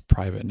out and it's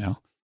private now.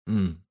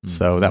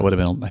 So that would have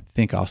been, I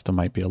think Austin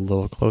might be a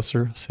little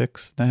closer,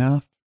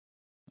 6.5.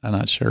 I'm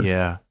not sure.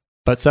 Yeah.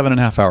 But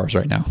 7.5 hours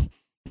right now.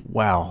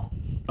 Wow.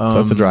 So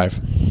it's a drive.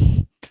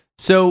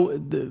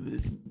 So,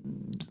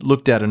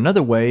 looked at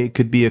another way, it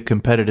could be a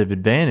competitive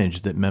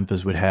advantage that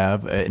Memphis would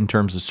have in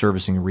terms of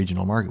servicing a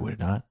regional market, would it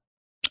not?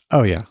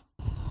 Oh, yeah.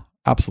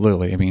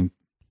 Absolutely. I mean,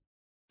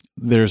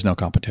 there's no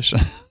competition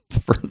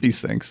for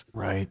these things.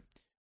 Right.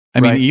 I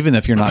mean, even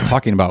if you're not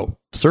talking about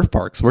surf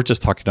parks, we're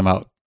just talking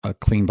about a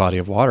clean body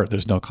of water.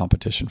 There's no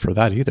competition for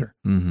that either.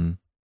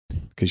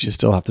 Because you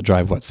still have to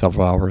drive,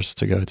 several hours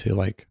to go to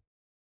like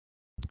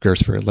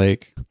Greers Ferry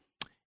Lake.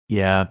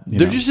 Yeah.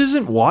 There just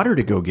isn't water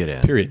to go get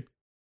in. Period.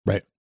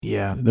 Right.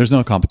 Yeah. There's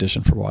no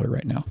competition for water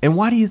right now. And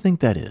why do you think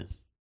that is?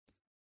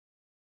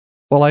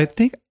 Well, I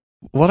think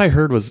what I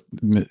heard was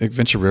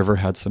Adventure River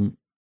had some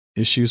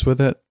issues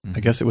with it. Mhm. I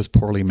guess it was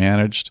poorly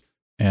managed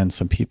and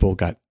some people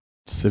got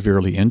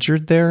severely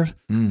injured there.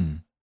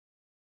 Mm.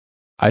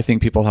 I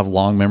think people have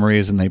long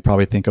memories and they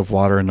probably think of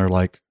water and they're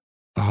like,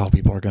 oh,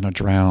 people are going to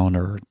drown,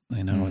 or,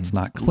 it's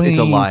not clean. It's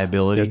a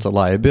liability. It's a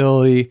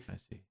liability. I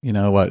see. You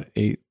know what,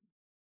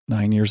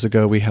 8-9 years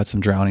ago, we had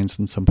some drownings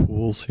in some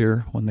pools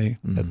here when they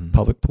at Mhm.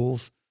 public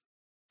pools.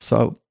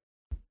 So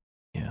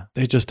Yeah.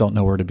 they just don't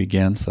know where to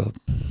begin. So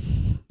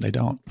they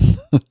don't.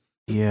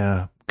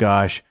 Yeah,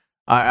 gosh,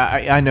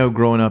 I know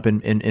growing up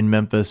in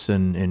Memphis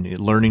and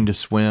learning to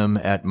swim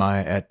at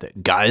the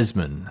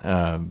Geisman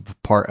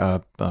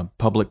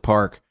public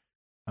park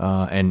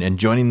and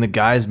joining the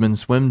Geisman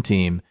swim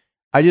team.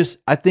 I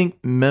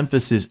think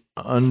Memphis is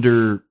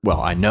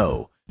I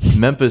know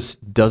Memphis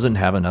doesn't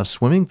have enough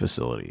swimming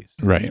facilities.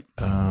 Right.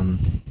 So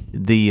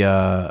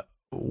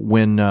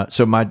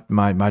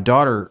my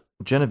daughter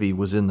Genevieve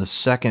was in the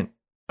second,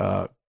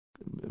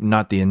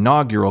 not the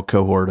inaugural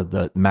cohort of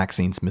the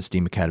Maxine Smith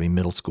Steam Academy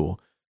Middle School,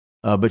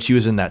 but she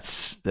was in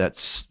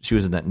she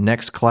was in that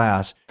next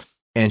class,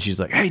 and she's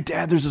like, "Hey,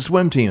 Dad, there's a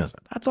swim team." I was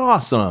like, "That's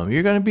awesome!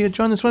 You're going to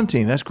join the swim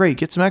team. That's great.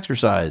 Get some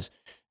exercise.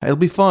 It'll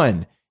be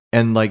fun."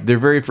 And like their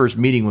very first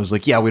meeting was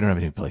like, "Yeah, we don't have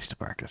any place to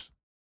practice.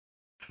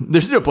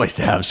 There's no place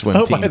to have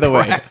swim team by the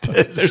practice.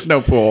 way, there's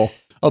no pool.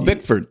 Oh,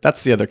 Bickford,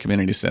 that's the other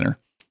community center.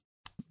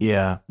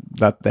 Yeah.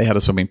 That they had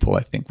a swimming pool,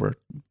 I think, where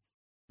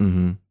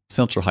Mm-hmm.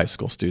 Central High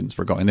School students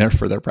were going there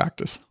for their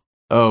practice.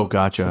 Oh,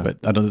 gotcha. So,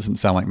 but that doesn't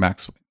sound like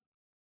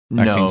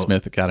Maxine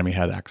Smith Academy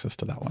had access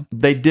to that one.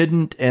 They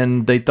didn't,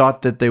 and they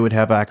thought that they would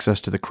have access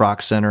to the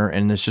Croc Center,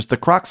 and it's just the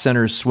Croc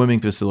Center's swimming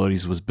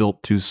facilities was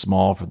built too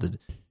small for the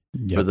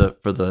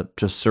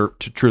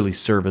to truly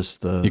service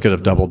the. You could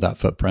have doubled that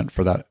footprint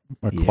for that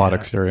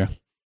aquatics area.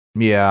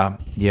 Yeah.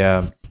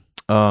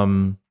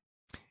 And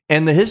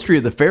the history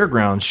of the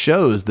fairgrounds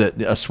shows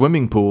that a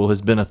swimming pool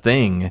has been a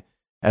thing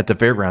at the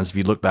fairgrounds. If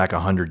you look back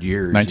 100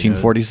 years,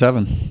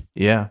 1947.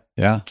 Yeah.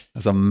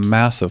 That's a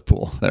massive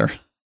pool there.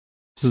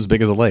 This is as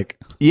big as a lake.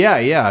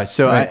 Yeah.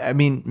 So Right. I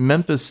mean,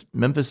 Memphis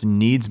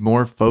needs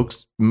more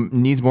folks,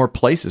 needs more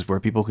places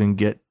where people can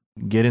get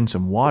in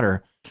some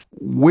water.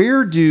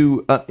 Where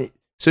do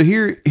so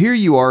here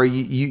you are?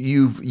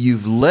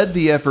 You've led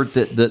the effort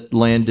that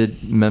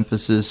landed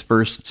Memphis's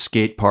first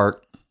skate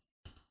park,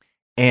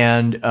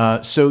 and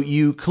so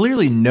you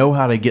clearly know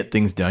how to get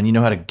things done. You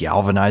know how to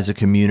galvanize a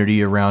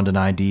community around an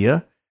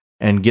idea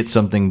and get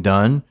something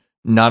done,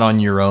 not on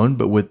your own,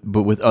 but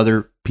with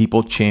other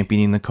people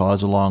championing the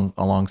cause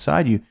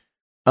alongside you.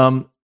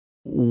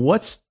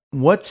 What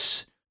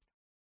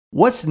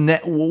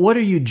are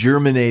you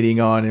germinating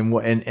on,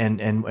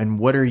 and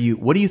what do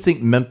you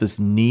think Memphis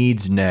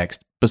needs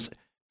next?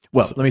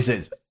 Well, let me say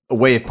this, a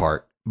wave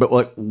park, but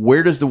like,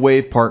 where does the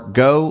wave park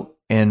go,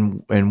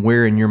 and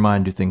where in your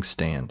mind do things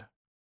stand?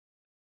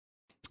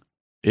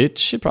 It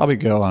should probably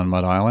go on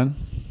Mud Island,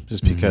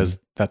 just because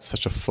that's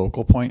such a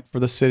focal point for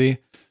the city.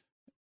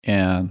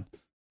 And,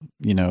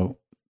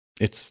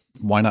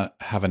 why not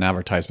have an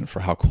advertisement for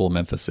how cool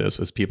Memphis is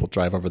as people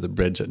drive over the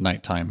bridge at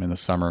nighttime in the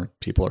summer,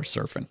 people are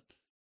surfing.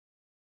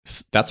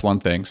 That's one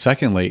thing.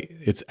 Secondly,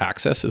 its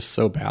access is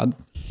so bad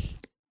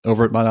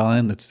over at Mud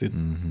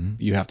Island.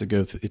 You have to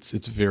go through, it's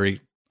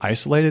very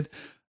isolated.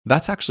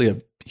 That's actually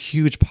a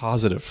huge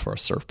positive for a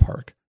surf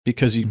park,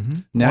 because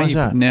now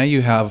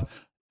you have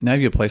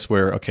a place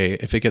where, okay,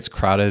 if it gets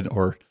crowded,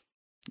 or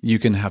you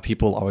can have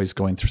people always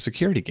going through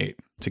security gate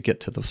to get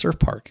to the surf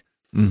park.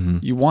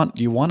 You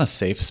want a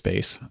safe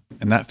space,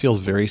 and that feels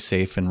very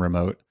safe and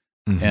remote.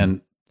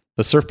 And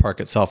the surf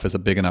park itself is a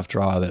big enough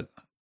draw that,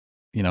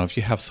 if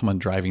you have someone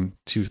driving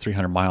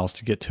 200-300 miles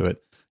to get to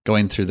it,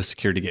 going through the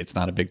security gate's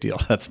not a big deal.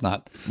 That's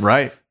not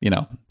right.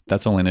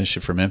 That's only an issue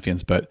for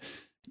Memphians, but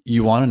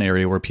you want an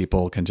area where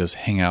people can just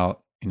hang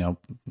out,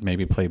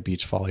 maybe play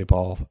beach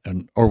volleyball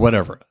or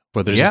whatever,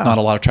 where there's just not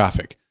a lot of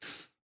traffic.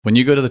 When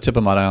you go to the tip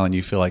of Mud Island,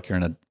 you feel like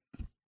you're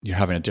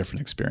having a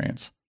different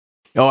experience.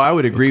 Oh, I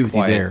would agree with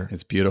you there.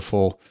 It's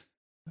beautiful.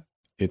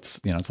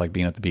 It's, it's like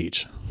being at the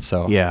beach.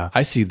 So yeah,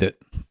 I see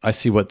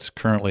what's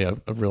currently a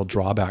real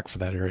drawback for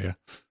that area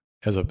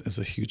as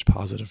a huge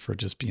positive for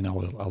just being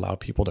able to allow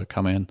people to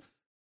come in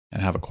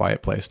and have a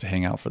quiet place to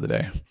hang out for the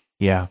day.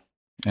 Yeah.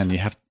 And you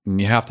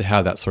have to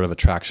have that sort of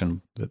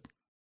attraction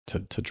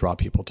to draw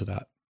people to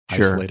that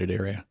isolated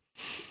area.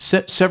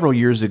 Several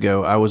years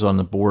ago, I was on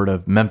the board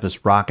of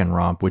Memphis Rock and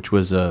Romp, which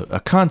was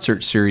a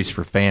concert series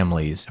for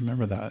families. I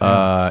remember that.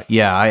 I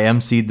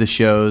emceed the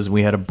shows.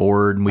 We had a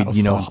board, and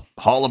we'd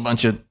haul a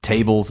bunch of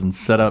tables and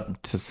set up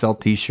to sell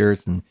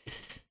T-shirts and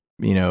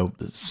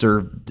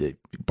serve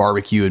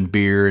barbecue and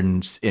beer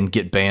and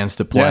get bands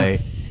to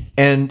play.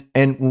 Yeah.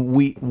 And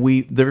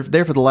we there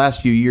for the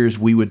last few years,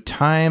 we would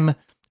time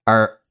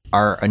our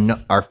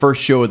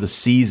first show of the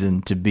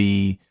season to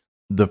be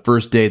the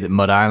first day that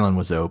Mud Island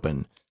was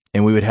open.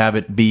 And we would have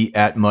it be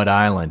at Mud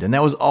Island. And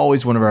that was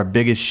always one of our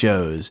biggest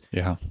shows.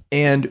 Yeah.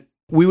 And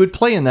we would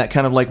play in that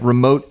kind of like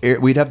remote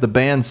area. We'd have the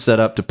band set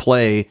up to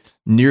play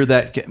near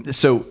that.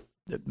 So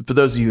for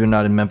those of you who are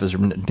not in Memphis or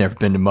never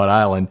been to Mud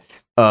Island,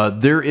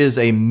 there is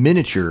a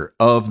miniature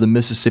of the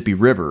Mississippi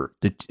River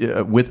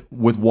that, with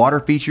water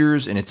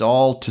features, and it's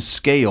all to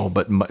scale,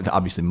 but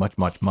obviously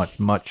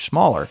much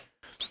smaller.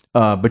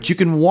 But you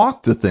can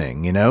walk the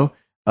thing, you know,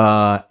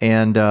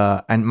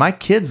 and my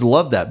kids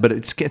love that. But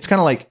it's kind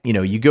of like, you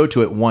know, you go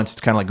to it once,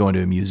 it's kind of like going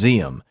to a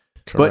museum.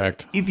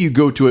 Correct. But if you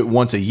go to it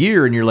once a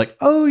year and you're like,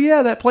 oh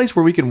yeah, that place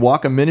where we can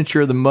walk a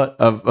miniature of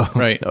the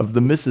Right. of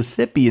the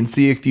Mississippi and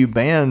see a few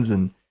bands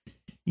and,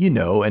 you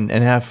know, and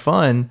have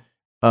fun.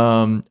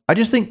 I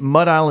just think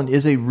Mud Island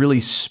is a really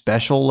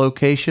special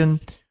location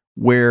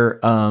where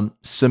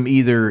some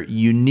either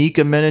unique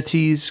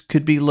amenities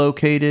could be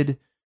located.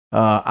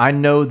 I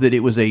know that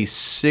it was a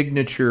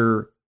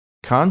signature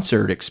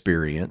concert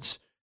experience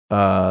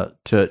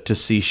to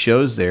see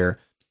shows there.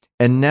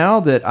 And now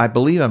that I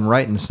believe I'm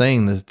right in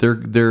saying this,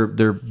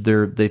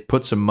 they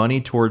put some money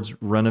towards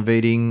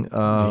renovating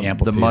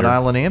the Mud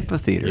Island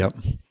Amphitheater. Yep.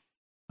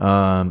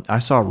 I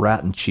saw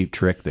Rat and Cheap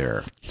Trick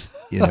there,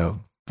 you know,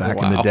 back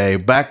in the day.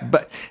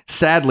 But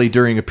sadly,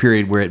 during a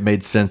period where it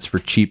made sense for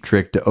Cheap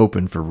Trick to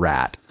open for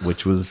Rat,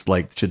 which was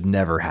like should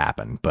never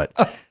happen. But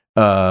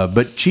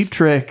Cheap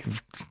Trick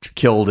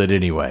killed it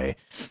anyway.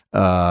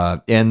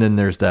 And then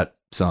there's that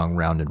song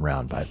Round and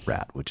Round by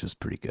Rat, which is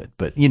pretty good.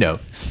 But you know,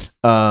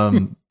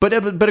 but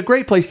a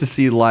great place to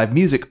see live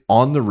music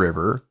on the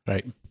river.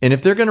 Right. And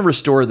if they're going to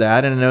restore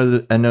that,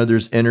 and I know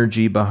there's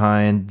energy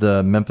behind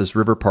the Memphis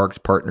River Parks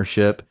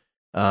partnership,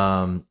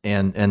 and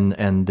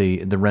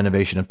the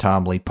renovation of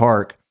Tom Lee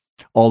Park,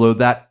 although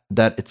that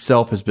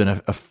itself has been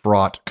a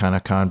fraught kind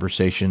of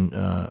conversation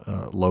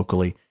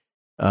locally.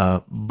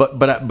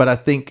 But I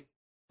think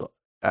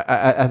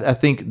I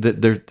think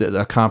that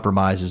a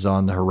compromise is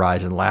on the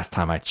horizon. Last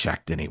time I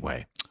checked,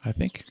 anyway. I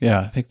think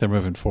they're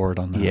moving forward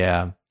on that.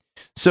 Yeah.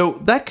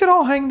 So that could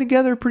all hang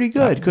together pretty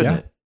good, couldn't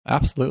it?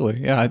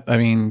 Absolutely. Yeah. I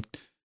mean,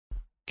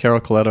 Carol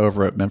Coletta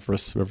over at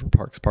Memphis River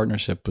Parks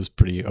Partnership was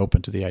pretty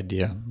open to the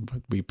idea.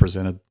 But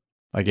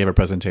I gave a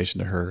presentation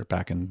to her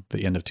back in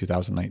the end of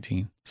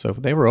 2019. So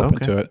they were open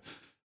to it.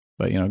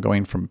 But, you know,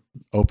 going from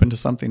open to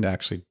something to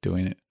actually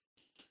doing it,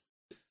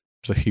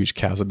 there's a huge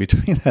chasm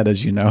between that,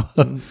 as you know.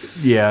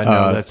 Yeah,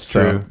 no, that's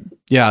true.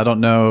 Yeah, I don't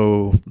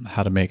know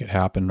how to make it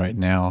happen right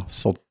now.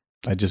 So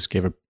I just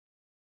gave a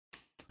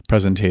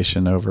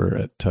presentation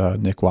over at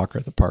Nick Walker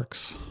at the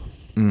Parks.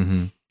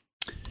 Mm-hmm.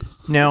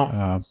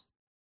 Now,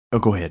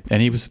 go ahead.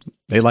 And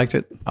they liked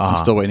it. I'm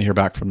still waiting to hear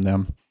back from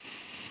them.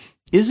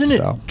 Isn't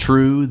it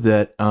true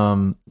that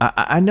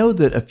I know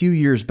that a few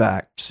years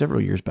back,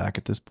 several years back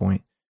at this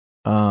point,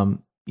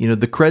 you know,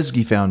 the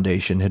Kresge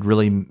Foundation had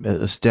really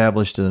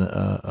established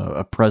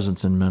a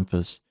presence in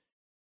Memphis.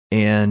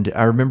 And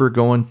I remember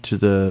going to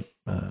the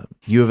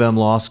U of M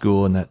Law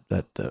School and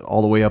that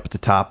all the way up at the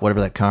top, whatever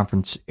that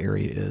conference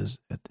area is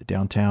at the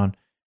downtown.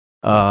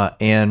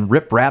 And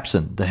Rip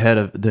Rapson, the head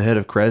of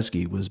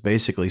Kresge, was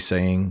basically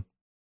saying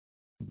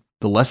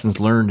the lessons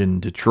learned in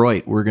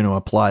Detroit, we're going to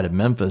apply to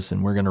Memphis,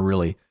 and we're going to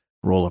really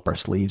roll up our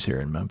sleeves here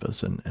in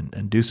Memphis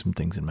and do some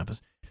things in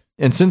Memphis.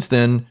 And since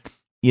then,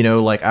 you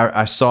know, like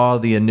I saw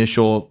the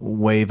initial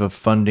wave of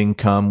funding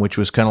come, which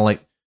was kind of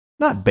like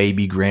not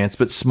baby grants,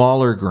 but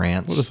smaller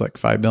grants. What was like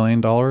 $5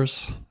 million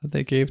that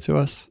they gave to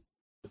us?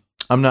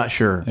 I'm not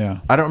sure. Yeah.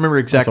 I don't remember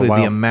exactly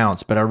the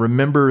amounts, but I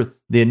remember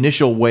the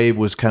initial wave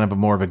was kind of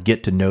more of a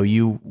get to know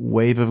you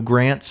wave of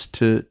grants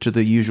to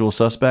the usual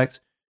suspects,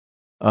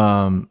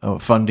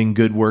 funding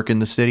good work in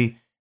the city.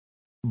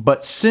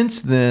 But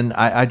since then,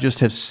 I just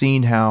have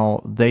seen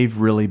how they've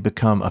really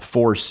become a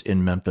force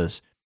in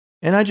Memphis.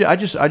 And I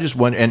just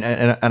wonder,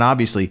 and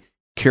obviously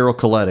Carol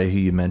Coletta, who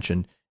you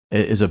mentioned,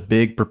 is a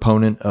big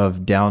proponent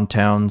of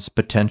downtown's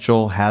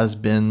potential, has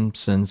been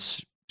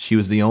since she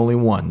was the only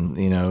one,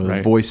 you know,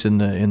 the voice in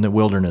the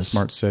wilderness.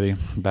 Smart city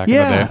back in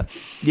the day.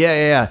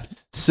 Yeah.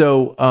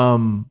 So,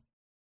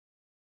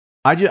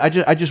 I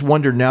just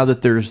wonder now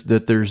that there's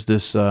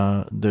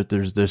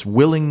this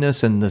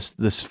willingness and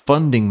this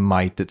funding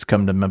might that's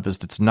come to Memphis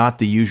that's not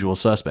the usual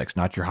suspects,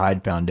 not your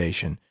Hyde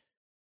Foundation,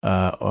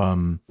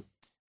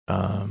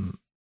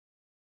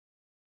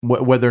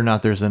 whether or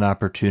not there's an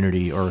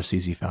opportunity, or a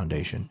CZ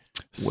Foundation,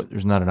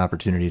 there's not an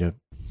opportunity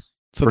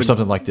for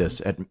something like this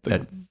at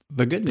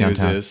the good news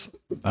downtown. Is,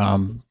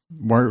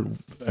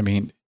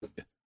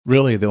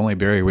 really the only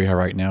barrier we have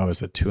right now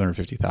is a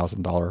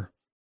 $250,000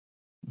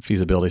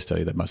 feasibility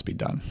study that must be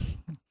done.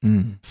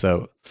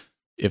 So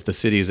if the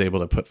city is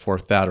able to put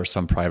forth that, or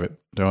some private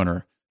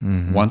donor,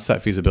 once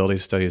that feasibility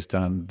study is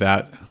done,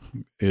 that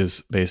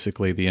is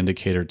basically the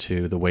indicator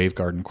to the Wave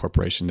Garden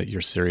Corporation that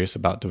you're serious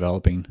about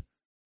developing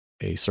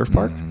a surf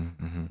park.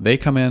 They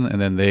come in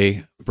and then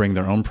they bring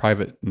their own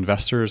private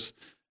investors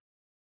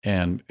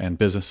and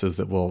businesses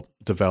that will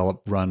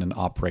develop, run, and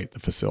operate the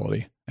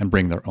facility and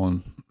bring their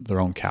own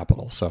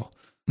capital. So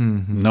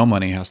no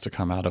money has to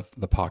come out of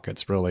the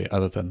pockets really,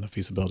 other than the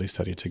feasibility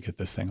study to get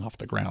this thing off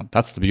the ground.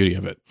 That's the beauty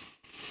of it.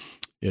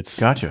 It's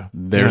gotcha.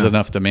 There's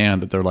enough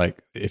demand that they're like,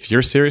 if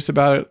you're serious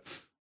about it,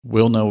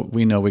 we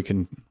know we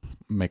can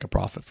make a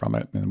profit from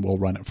it, and we'll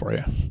run it for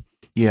you.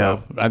 Yeah.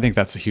 So I think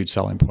that's a huge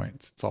selling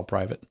point. It's all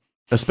private.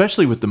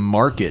 Especially with the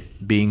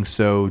market being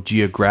so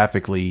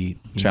geographically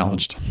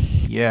Challenged.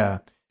 Yeah.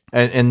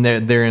 And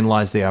therein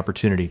lies the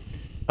opportunity.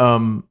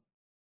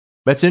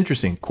 That's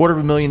interesting.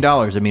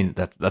 $250,000. I mean,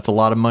 that's a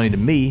lot of money to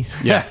me.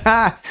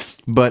 Yeah.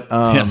 But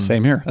Yeah,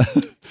 same here.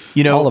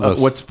 all of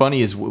us. what's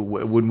funny is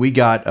when we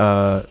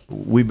got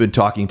we've been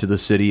talking to the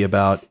city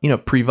about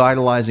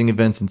pre-vitalizing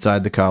events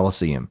inside the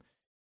Coliseum,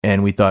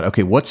 and we thought,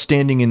 okay, what's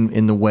standing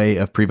in the way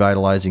of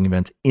pre-vitalizing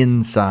events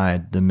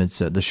inside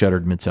the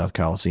shuttered Mid-South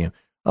Coliseum?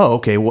 Oh,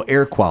 okay, well,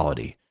 air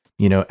quality,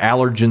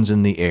 allergens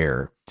in the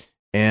air,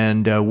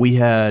 and we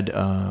had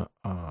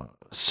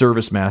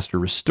Service Master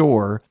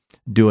Restore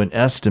do an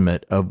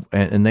estimate of,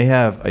 and they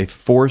have a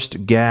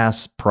forced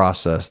gas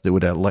process that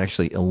would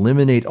actually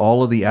eliminate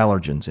all of the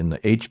allergens in the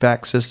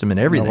HVAC system and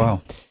everything.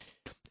 Oh,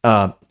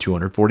 wow.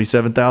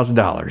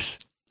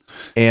 $247,000.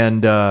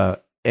 And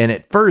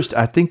at first,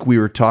 I think we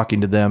were talking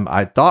to them.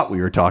 I thought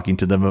we were talking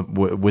to them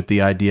with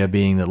the idea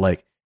being that,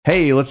 like,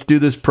 hey, let's do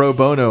this pro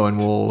bono, and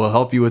we'll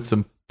help you with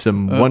some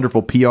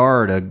wonderful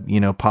PR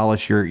to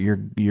polish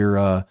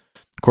your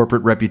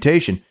corporate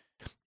reputation.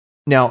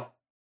 Now.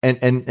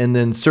 And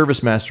then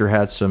Service Master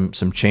had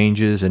some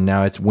changes, and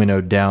now it's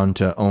winnowed down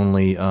to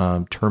only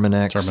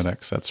Terminex.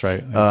 Terminex, that's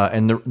right.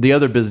 And the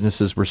other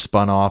businesses were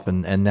spun off,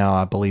 and now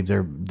I believe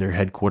they're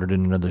headquartered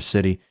in another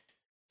city.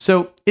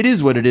 So it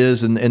is what it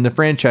is, and the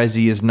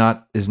franchisee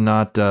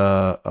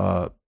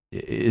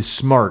is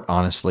smart,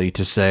 honestly,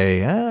 to say,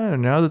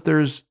 now that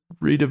there's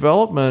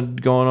redevelopment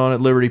going on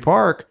at Liberty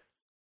Park,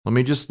 let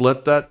me just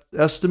let that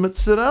estimate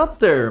sit out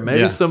there.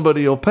 Maybe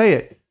somebody will pay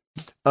it.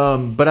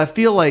 But I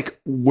feel like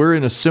we're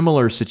in a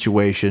similar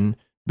situation,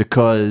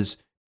 because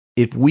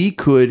if we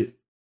could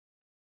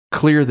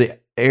clear the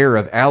air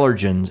of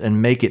allergens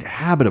and make it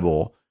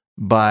habitable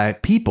by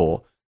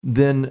people,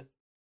 then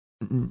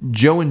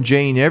Joe and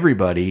Jane,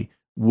 everybody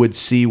would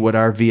see what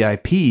our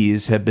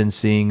VIPs have been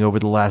seeing over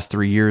the last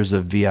 3 years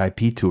of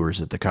VIP tours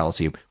at the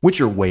Coliseum,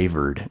 which are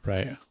wavered.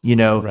 Right.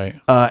 Right.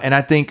 And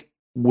I think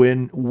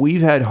when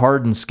we've had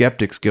hardened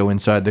skeptics go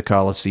inside the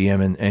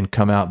Coliseum and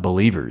come out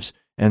believers,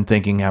 and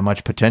thinking how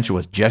much potential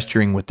was,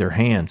 gesturing with their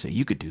hands, say,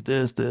 you could do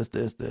this.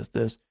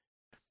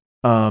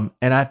 And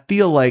I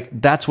feel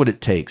like that's what it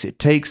takes. It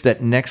takes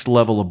that next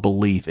level of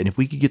belief. And if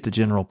we could get the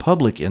general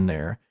public in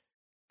there,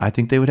 I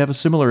think they would have a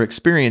similar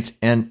experience.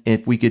 And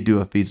if we could do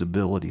a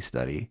feasibility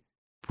study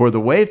for the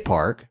Wave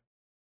Park,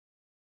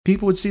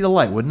 people would see the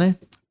light, wouldn't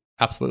they?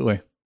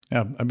 Absolutely.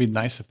 Yeah. It'd be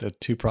nice if the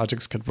two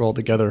projects could roll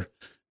together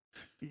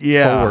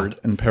forward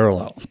in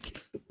parallel.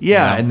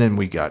 Yeah, and then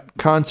we got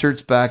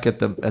concerts back at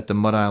the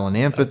Mud Island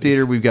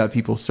Amphitheater. We've got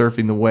people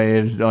surfing the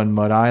waves on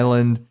Mud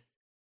Island.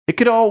 It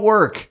could all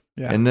work.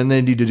 Yeah. And then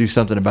they need to do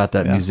something about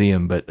that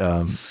museum. But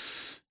I'm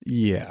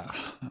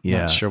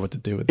not sure what to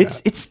do with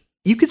that. It's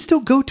you could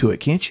still go to it,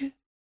 can't you?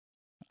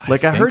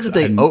 Like I heard that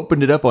they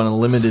opened it up on a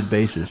limited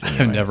basis.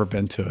 Anyway. I've never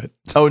been to it.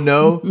 Oh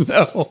no,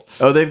 no.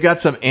 Oh, they've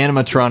got some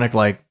animatronic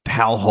like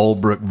Hal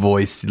Holbrook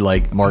voiced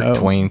like Mark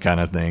Twain kind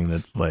of thing.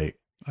 That's like.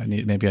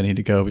 Maybe I need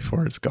to go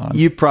before it's gone.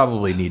 You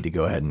probably need to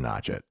go ahead and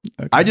notch it.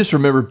 Okay. I just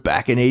remember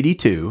back in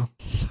 82,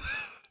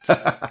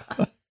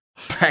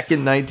 back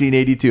in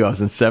 1982, I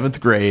was in 7th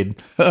grade,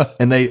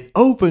 and they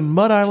opened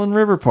Mud Island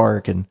River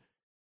Park, and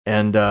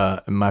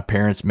my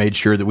parents made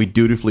sure that we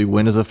dutifully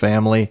went as a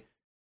family.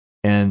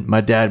 And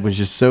my dad was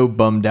just so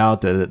bummed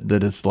out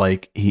that it's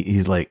like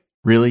he's like,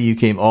 really, you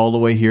came all the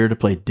way here to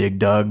play Dig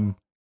Dug,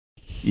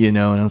 And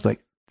I was like,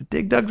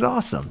 Dig Dug's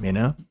awesome,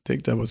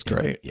 Dig Dug was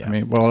great. Yeah. I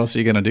mean, what else are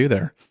you going to do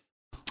there?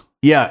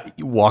 Yeah,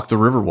 you walk the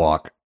river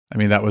walk. I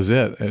mean, that was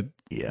it.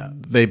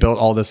 They built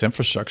all this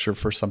infrastructure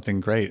for something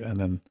great, and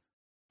then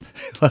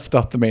left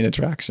off the main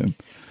attraction.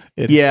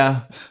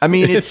 I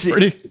mean, it's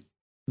pretty.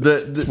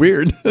 It's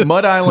weird.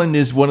 Mud Island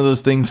is one of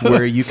those things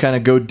where you kind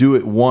of go do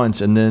it once,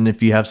 and then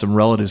if you have some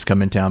relatives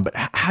come in town, but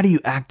how do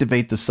you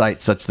activate the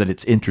site such that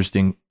it's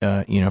interesting,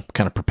 kind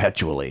of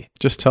perpetually?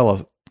 Just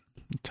tell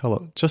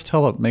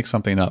it, make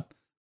something up.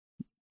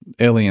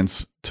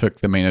 Aliens took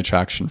the main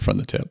attraction from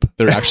the tip.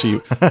 There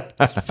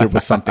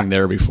was something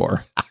there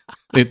before.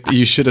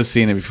 You should have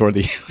seen it before the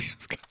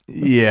aliens got.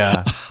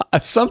 Yeah.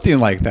 Something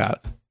like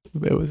that.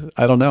 It was,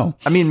 I don't know.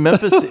 I mean,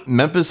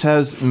 Memphis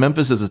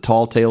is a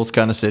tall tales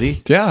kind of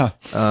city. Yeah.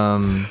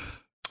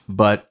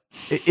 But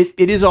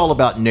it is all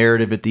about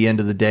narrative at the end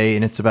of the day,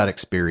 and it's about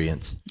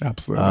experience.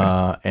 Absolutely.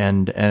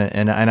 And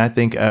I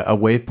think a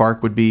wave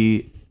park would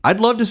be, I'd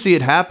love to see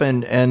it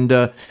happen.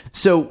 And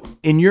so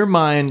in your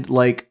mind,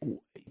 like,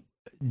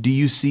 do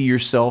you see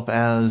yourself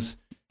as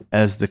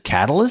the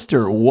catalyst,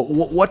 or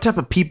what type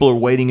of people are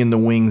waiting in the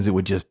wings that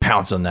would just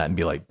pounce on that and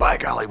be like, by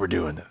golly, we're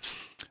doing this?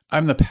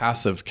 I'm the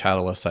passive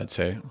catalyst, I'd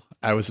say.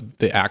 I was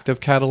the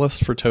active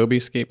catalyst for Toby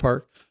Skate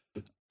Park.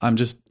 I'm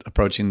just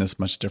approaching this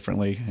much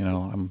differently.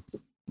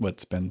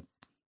 It's been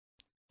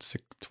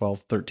 6,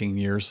 12, 13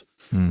 years.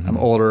 Mm-hmm. I'm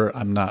older.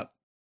 I'm not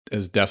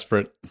as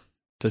desperate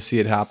to see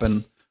it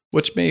happen,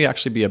 which may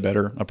actually be a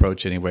better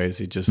approach anyways.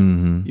 You just,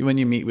 when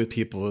you meet with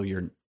people,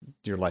 you're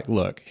like,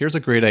 look, here's a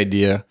great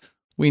idea.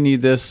 We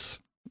need this.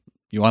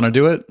 You want to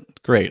do it?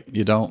 Great.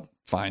 You don't?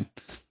 Fine.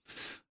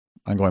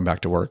 I'm going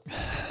back to work.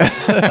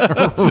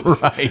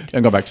 Right.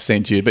 I'm going back to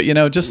St. Jude. But,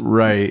 just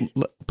Right.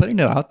 putting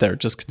it out there,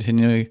 just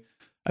continually.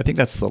 I think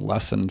that's the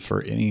lesson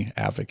for any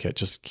advocate.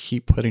 Just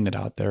keep putting it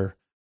out there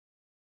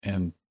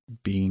and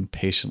being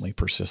patiently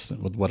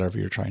persistent with whatever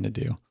you're trying to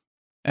do,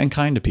 and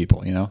kind to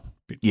people,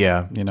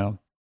 Yeah.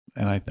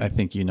 And I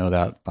think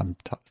that. I'm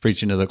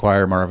preaching to the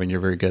choir, Marvin.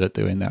 You're very good at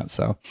doing that.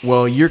 So,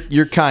 Well,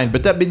 you're kind,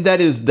 but that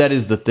is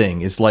the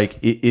thing. It's like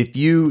if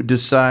you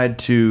decide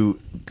to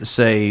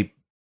say,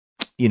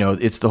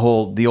 it's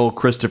the old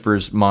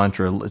Christopher's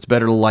mantra. It's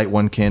better to light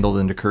one candle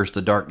than to curse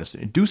the darkness.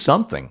 Do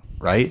something,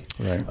 right?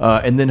 Right.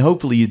 And then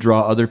hopefully you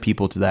draw other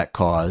people to that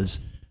cause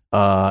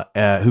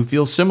who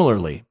feel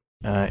similarly,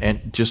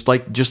 and just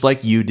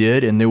like you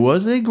did. And there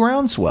was a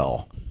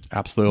groundswell.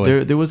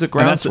 Absolutely. There was a And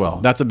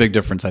groundswell. That's a big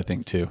difference, I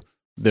think, too.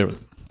 I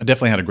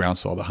definitely had a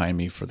groundswell behind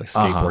me for the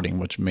skateboarding,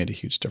 which made a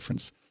huge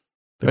difference.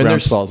 The And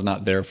groundswell is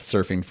not there for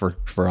surfing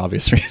for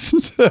obvious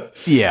reasons.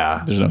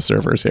 Yeah. There's no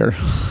servers here.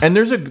 And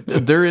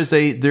there is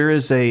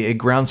a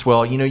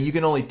groundswell. You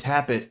can only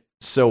tap it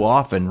so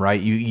often, right?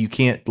 You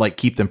can't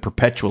keep them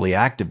perpetually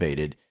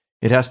activated.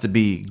 It has to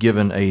be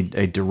given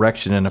a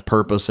direction and a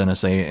purpose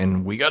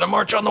and we got to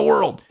march on the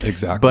world.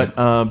 Exactly.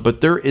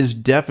 But there is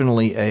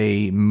definitely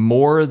a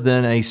more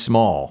than a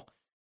small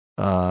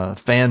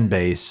fan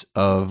base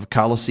of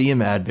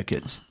Coliseum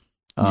advocates.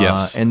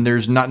 Yes. And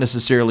there's not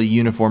necessarily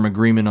uniform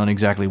agreement on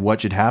exactly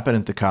what should happen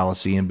at the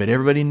Coliseum, but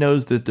everybody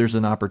knows that there's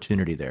an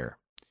opportunity there.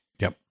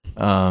 Yep.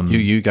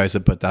 You guys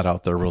have put that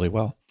out there really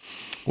well.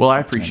 Well, I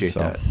appreciate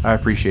that. I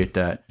appreciate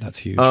that. That's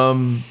huge.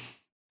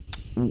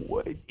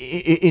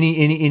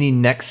 Any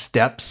next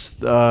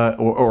steps,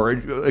 or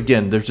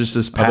again, there's just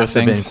this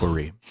passive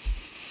inquiry.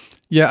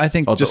 Yeah, I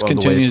think just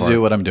continue to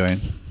do what I'm doing.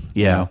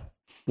 Yeah.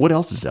 What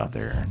else is out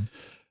there, Aaron?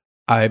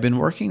 I've been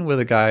working with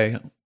a guy,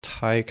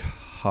 Ty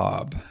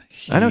Cobb.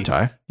 I know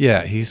Ty.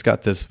 Yeah, he's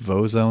got this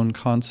Vozone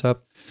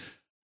concept.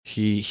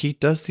 He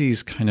does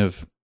these kind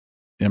of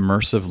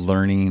immersive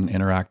learning,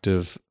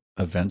 interactive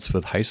events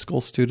with high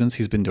school students.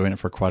 He's been doing it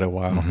for quite a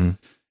while.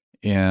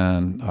 Mm-hmm.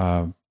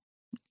 And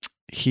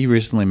he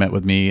recently met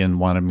with me and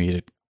wanted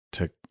me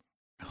to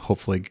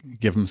hopefully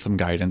give him some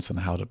guidance on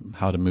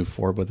how to move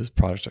forward with his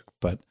project.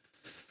 But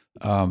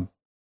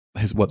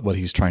what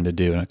he's trying to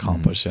do and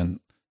accomplish. Mm-hmm. And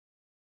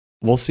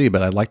we'll see,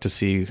 but I'd like to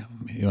see,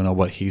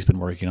 what he's been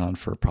working on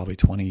for probably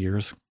 20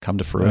 years come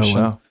to fruition.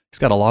 Oh, wow. He's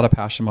got a lot of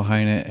passion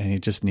behind it, and he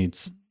just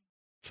needs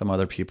some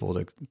other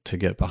people to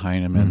get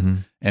behind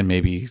him. And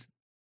maybe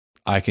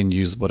I can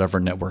use whatever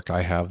network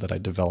I have that I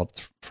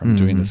developed from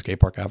doing the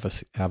skate park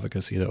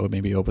advocacy to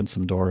maybe open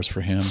some doors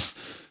for him.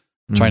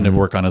 Trying to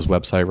work on his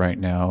website right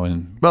now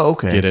and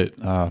get it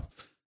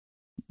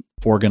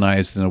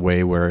organized in a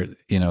way where,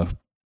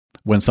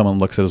 when someone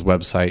looks at his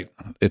website,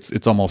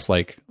 it's almost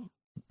like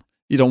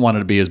you don't want it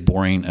to be as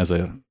boring as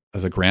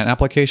a grant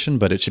application,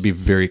 but it should be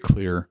very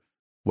clear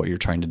what you're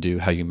trying to do,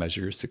 how you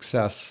measure your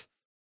success,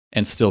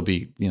 and still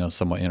be,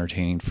 somewhat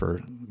entertaining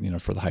for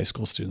the high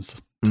school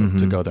students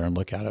to go there and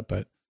look at it.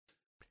 But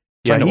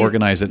trying to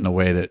organize it in a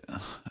way that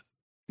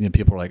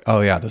people are like,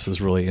 oh yeah, this is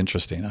really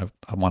interesting.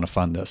 I want to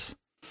fund this.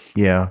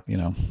 Yeah.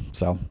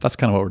 So that's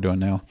kind of what we're doing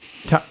now.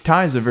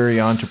 Ty is a very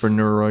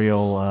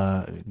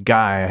entrepreneurial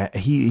guy.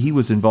 He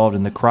was involved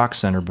in the Croc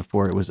Center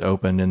before it was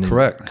opened, and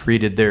correct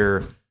created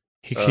their.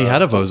 He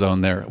had a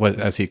Vozone there,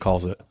 as he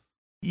calls it.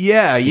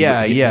 Yeah.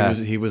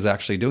 He was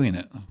actually doing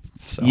it.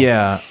 So,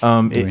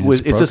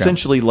 it's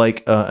essentially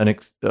like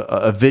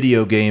a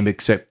video game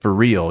except for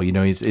real.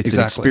 It's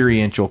an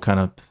experiential kind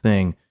of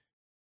thing.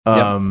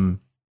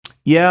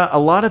 Yeah, a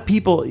lot of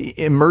people,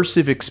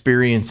 immersive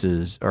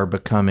experiences are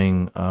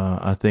becoming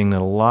a thing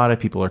that a lot of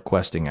people are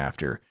questing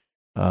after.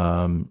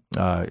 My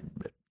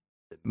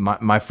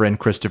friend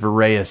Christopher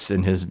Reyes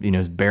and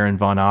his Baron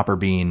von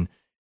Opperbein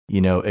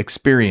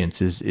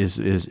experience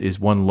is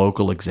one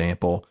local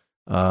example.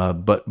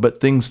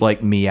 But things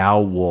like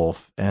Meow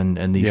Wolf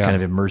and these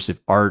kind of immersive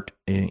art,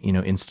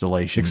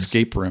 installations,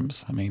 escape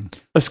rooms. I mean,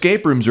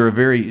 escape rooms are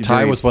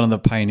Ty was one of the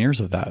pioneers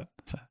of that.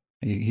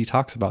 He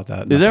talks about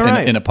that. Is that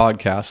right? In a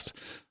podcast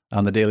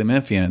on the Daily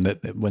Memphian,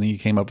 that when he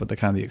came up with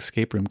the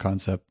escape room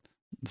concept,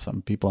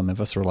 some people in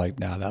Memphis were like,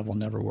 "Nah, that will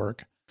never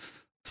work."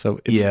 So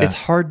it's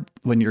hard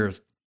when you're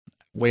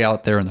way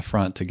out there in the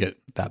front to get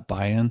that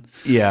buy-in.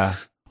 Yeah.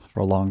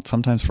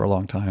 Sometimes for a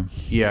long time.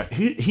 Yeah,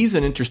 he's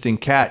an interesting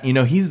cat.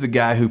 He's the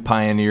guy who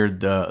pioneered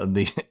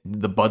the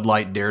Bud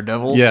Light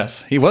Daredevils.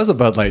 Yes, he was a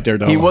Bud Light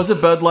Daredevil. He was a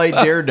Bud Light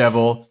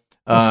Daredevil.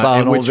 I saw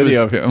an old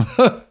video of him.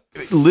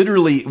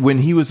 Literally, when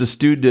he was a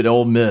student at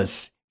Ole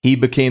Miss, he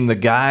became the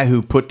guy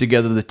who put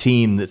together the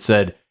team that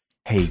said,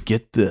 "Hey,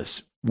 get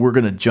this. We're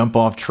going to jump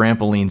off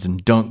trampolines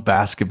and dunk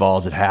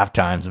basketballs at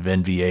halftimes of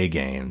NBA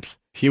games."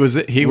 He was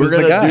the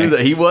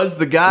guy. He was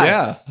the guy.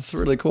 Yeah, that's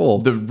really cool.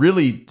 The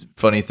really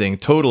funny thing,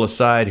 total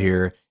aside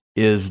here,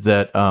 is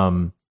that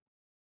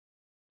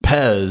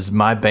Pez,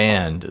 my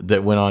band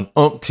that went on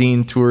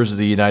umpteen tours of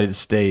the United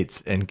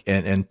States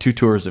and 2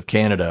 tours of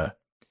Canada,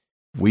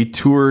 we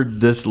toured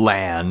this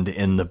land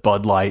in the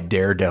Bud Light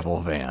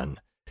Daredevil van.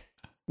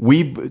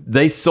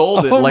 They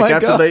sold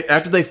it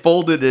after they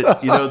folded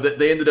it.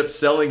 They ended up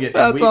selling it.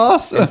 That's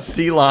awesome. And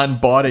Ceylon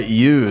bought it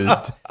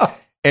used.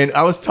 And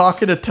I was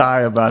talking to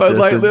Ty about Bud this.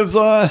 Light lives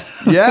on.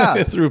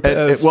 Yeah. Through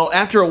Pez. Well,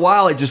 after a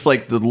while, it just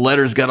the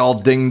letters got all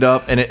dinged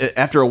up. And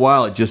after a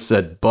while, it just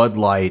said Bud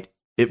Light.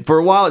 For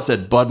a while, it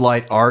said Bud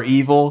Light are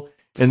evil.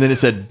 And then it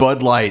said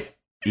Bud Light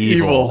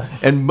evil.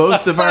 And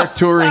most of our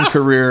touring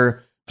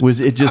career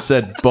it just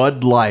said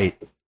Bud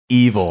Light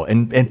evil.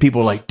 And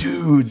people were like,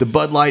 dude, the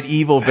Bud Light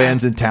evil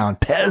van's in town.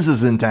 Pez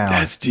is in town.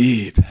 That's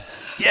deep.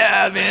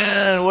 Yeah,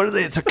 man. What are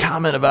they? It's a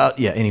comment about,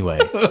 anyway.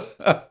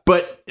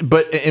 But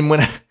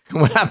when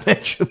I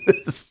mentioned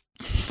this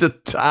to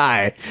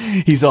Ty,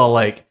 he's all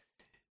like,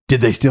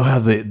 did they still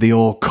have the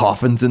old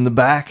coffins in the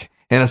back?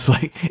 And it's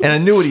like, and I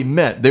knew what he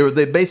meant.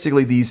 They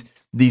basically these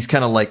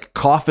kind of like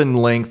coffin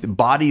length,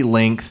 body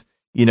length,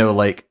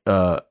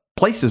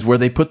 places where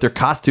they put their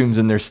costumes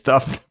and their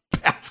stuffed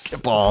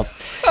basketballs.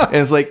 And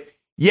it's like,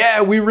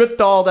 yeah, we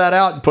ripped all that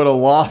out and put a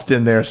loft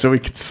in there so we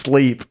could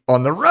sleep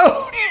on the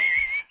road.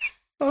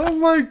 Oh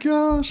my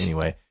gosh.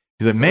 Anyway,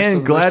 he's like,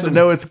 man, glad to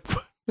know it's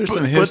there's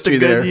some history put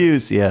to there. good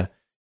use. Yeah.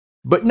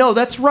 But no,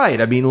 that's right.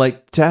 I mean,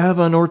 to have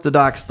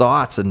unorthodox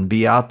thoughts and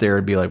be out there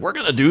and be like, we're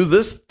going to do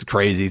this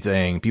crazy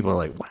thing. People are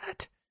like,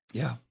 what?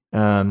 Yeah.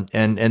 And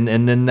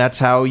then that's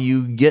how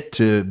you get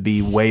to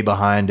be way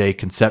behind a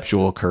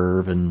conceptual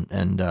curve and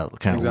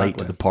kind of late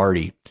to the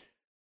party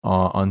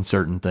on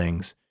certain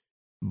things.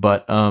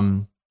 But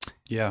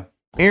yeah,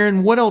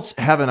 Aaron, what else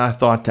haven't I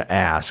thought to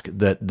ask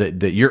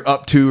that you're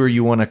up to or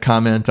you want to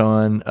comment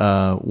on?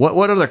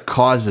 What other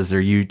causes are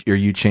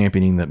you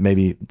championing that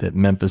maybe that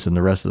Memphis and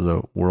the rest of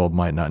the world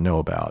might not know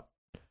about?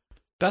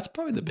 That's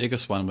probably the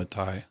biggest one with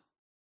Ty,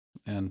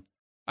 and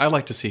I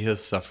like to see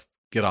his stuff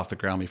get off the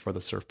ground before the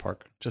surf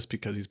park, just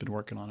because he's been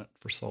working on it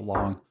for so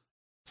long.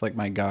 It's like,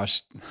 my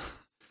gosh,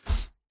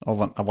 I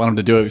want him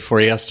to do it before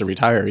he has to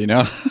retire,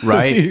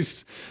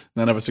 Right.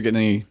 None of us are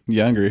getting any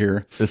younger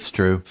here. That's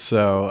true.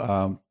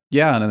 So,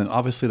 yeah. And then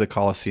obviously the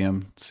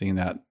Coliseum, seeing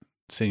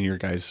your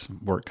guys'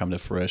 work come to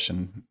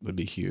fruition would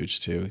be huge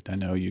too. I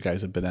know you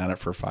guys have been at it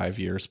for 5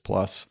 years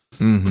plus.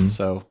 Mm-hmm.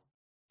 So,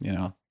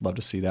 love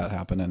to see that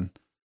happen. And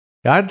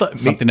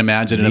something to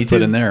imagine and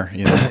put in there.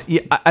 Yeah,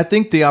 I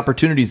think the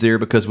opportunity's there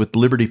because with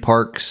Liberty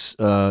Park's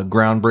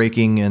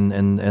groundbreaking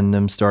and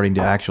them starting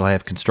to actually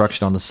have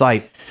construction on the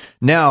site,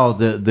 now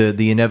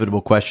the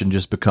inevitable question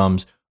just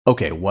becomes,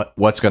 okay,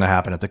 what's going to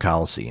happen at the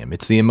Coliseum?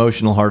 It's the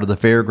emotional heart of the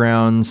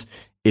fairgrounds.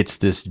 It's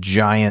this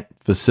giant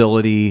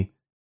facility,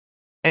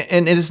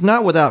 and it is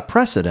not without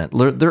precedent.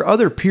 There are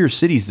other peer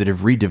cities that have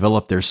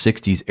redeveloped their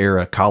 '60s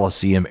era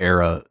Coliseum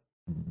era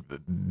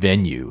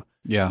venue,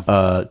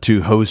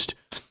 to host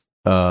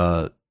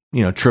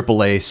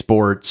AAA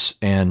sports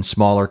and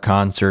smaller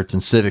concerts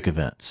and civic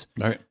events.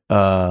 Right.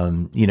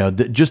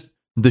 Just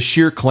the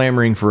sheer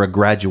clamoring for a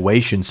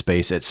graduation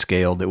space at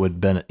scale that would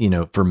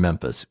benefit, for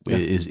Memphis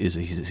is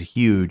a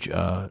huge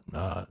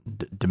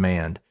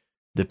demand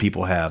that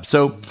people have.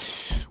 So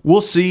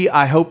we'll see.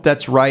 I hope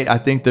that's right. I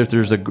think that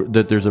there's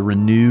a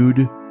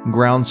renewed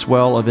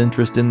groundswell of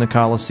interest in the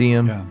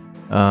Coliseum.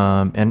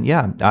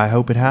 Yeah. I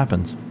hope it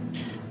happens.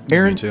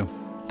 Aaron, me too.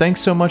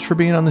 Thanks so much for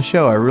being on the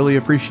show. I really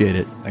appreciate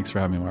it. Thanks for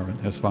having me, Marvin.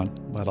 It was fun.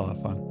 Glad I'll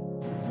have fun.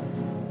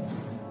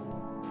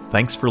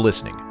 Thanks for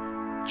listening.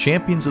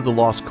 Champions of the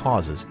Lost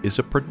Causes is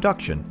a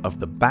production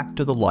of the Back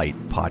to the Light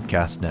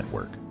podcast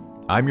network.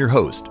 I'm your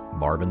host,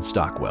 Marvin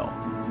Stockwell.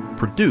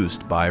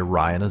 Produced by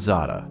Ryan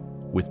Azada,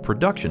 with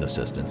production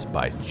assistance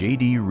by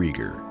J.D.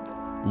 Rieger.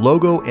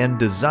 Logo and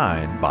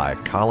design by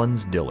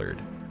Collins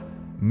Dillard.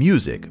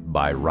 Music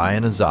by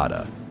Ryan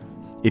Azada.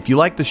 If you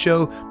like the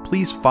show,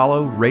 please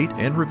follow, rate,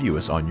 and review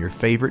us on your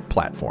favorite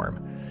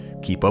platform.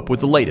 Keep up with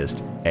the latest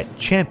at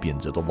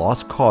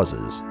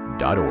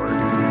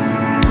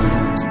championsofTheLostCauses.org.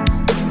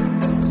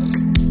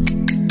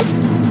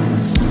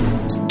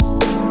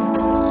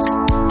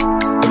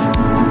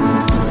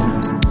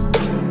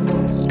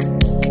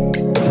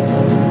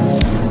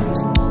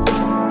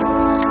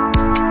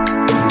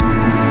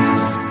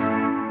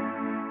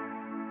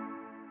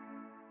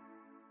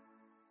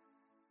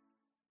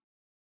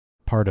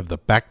 Part of the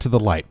Back to the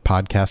Light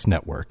podcast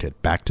network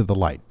at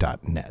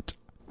backtothelight.net.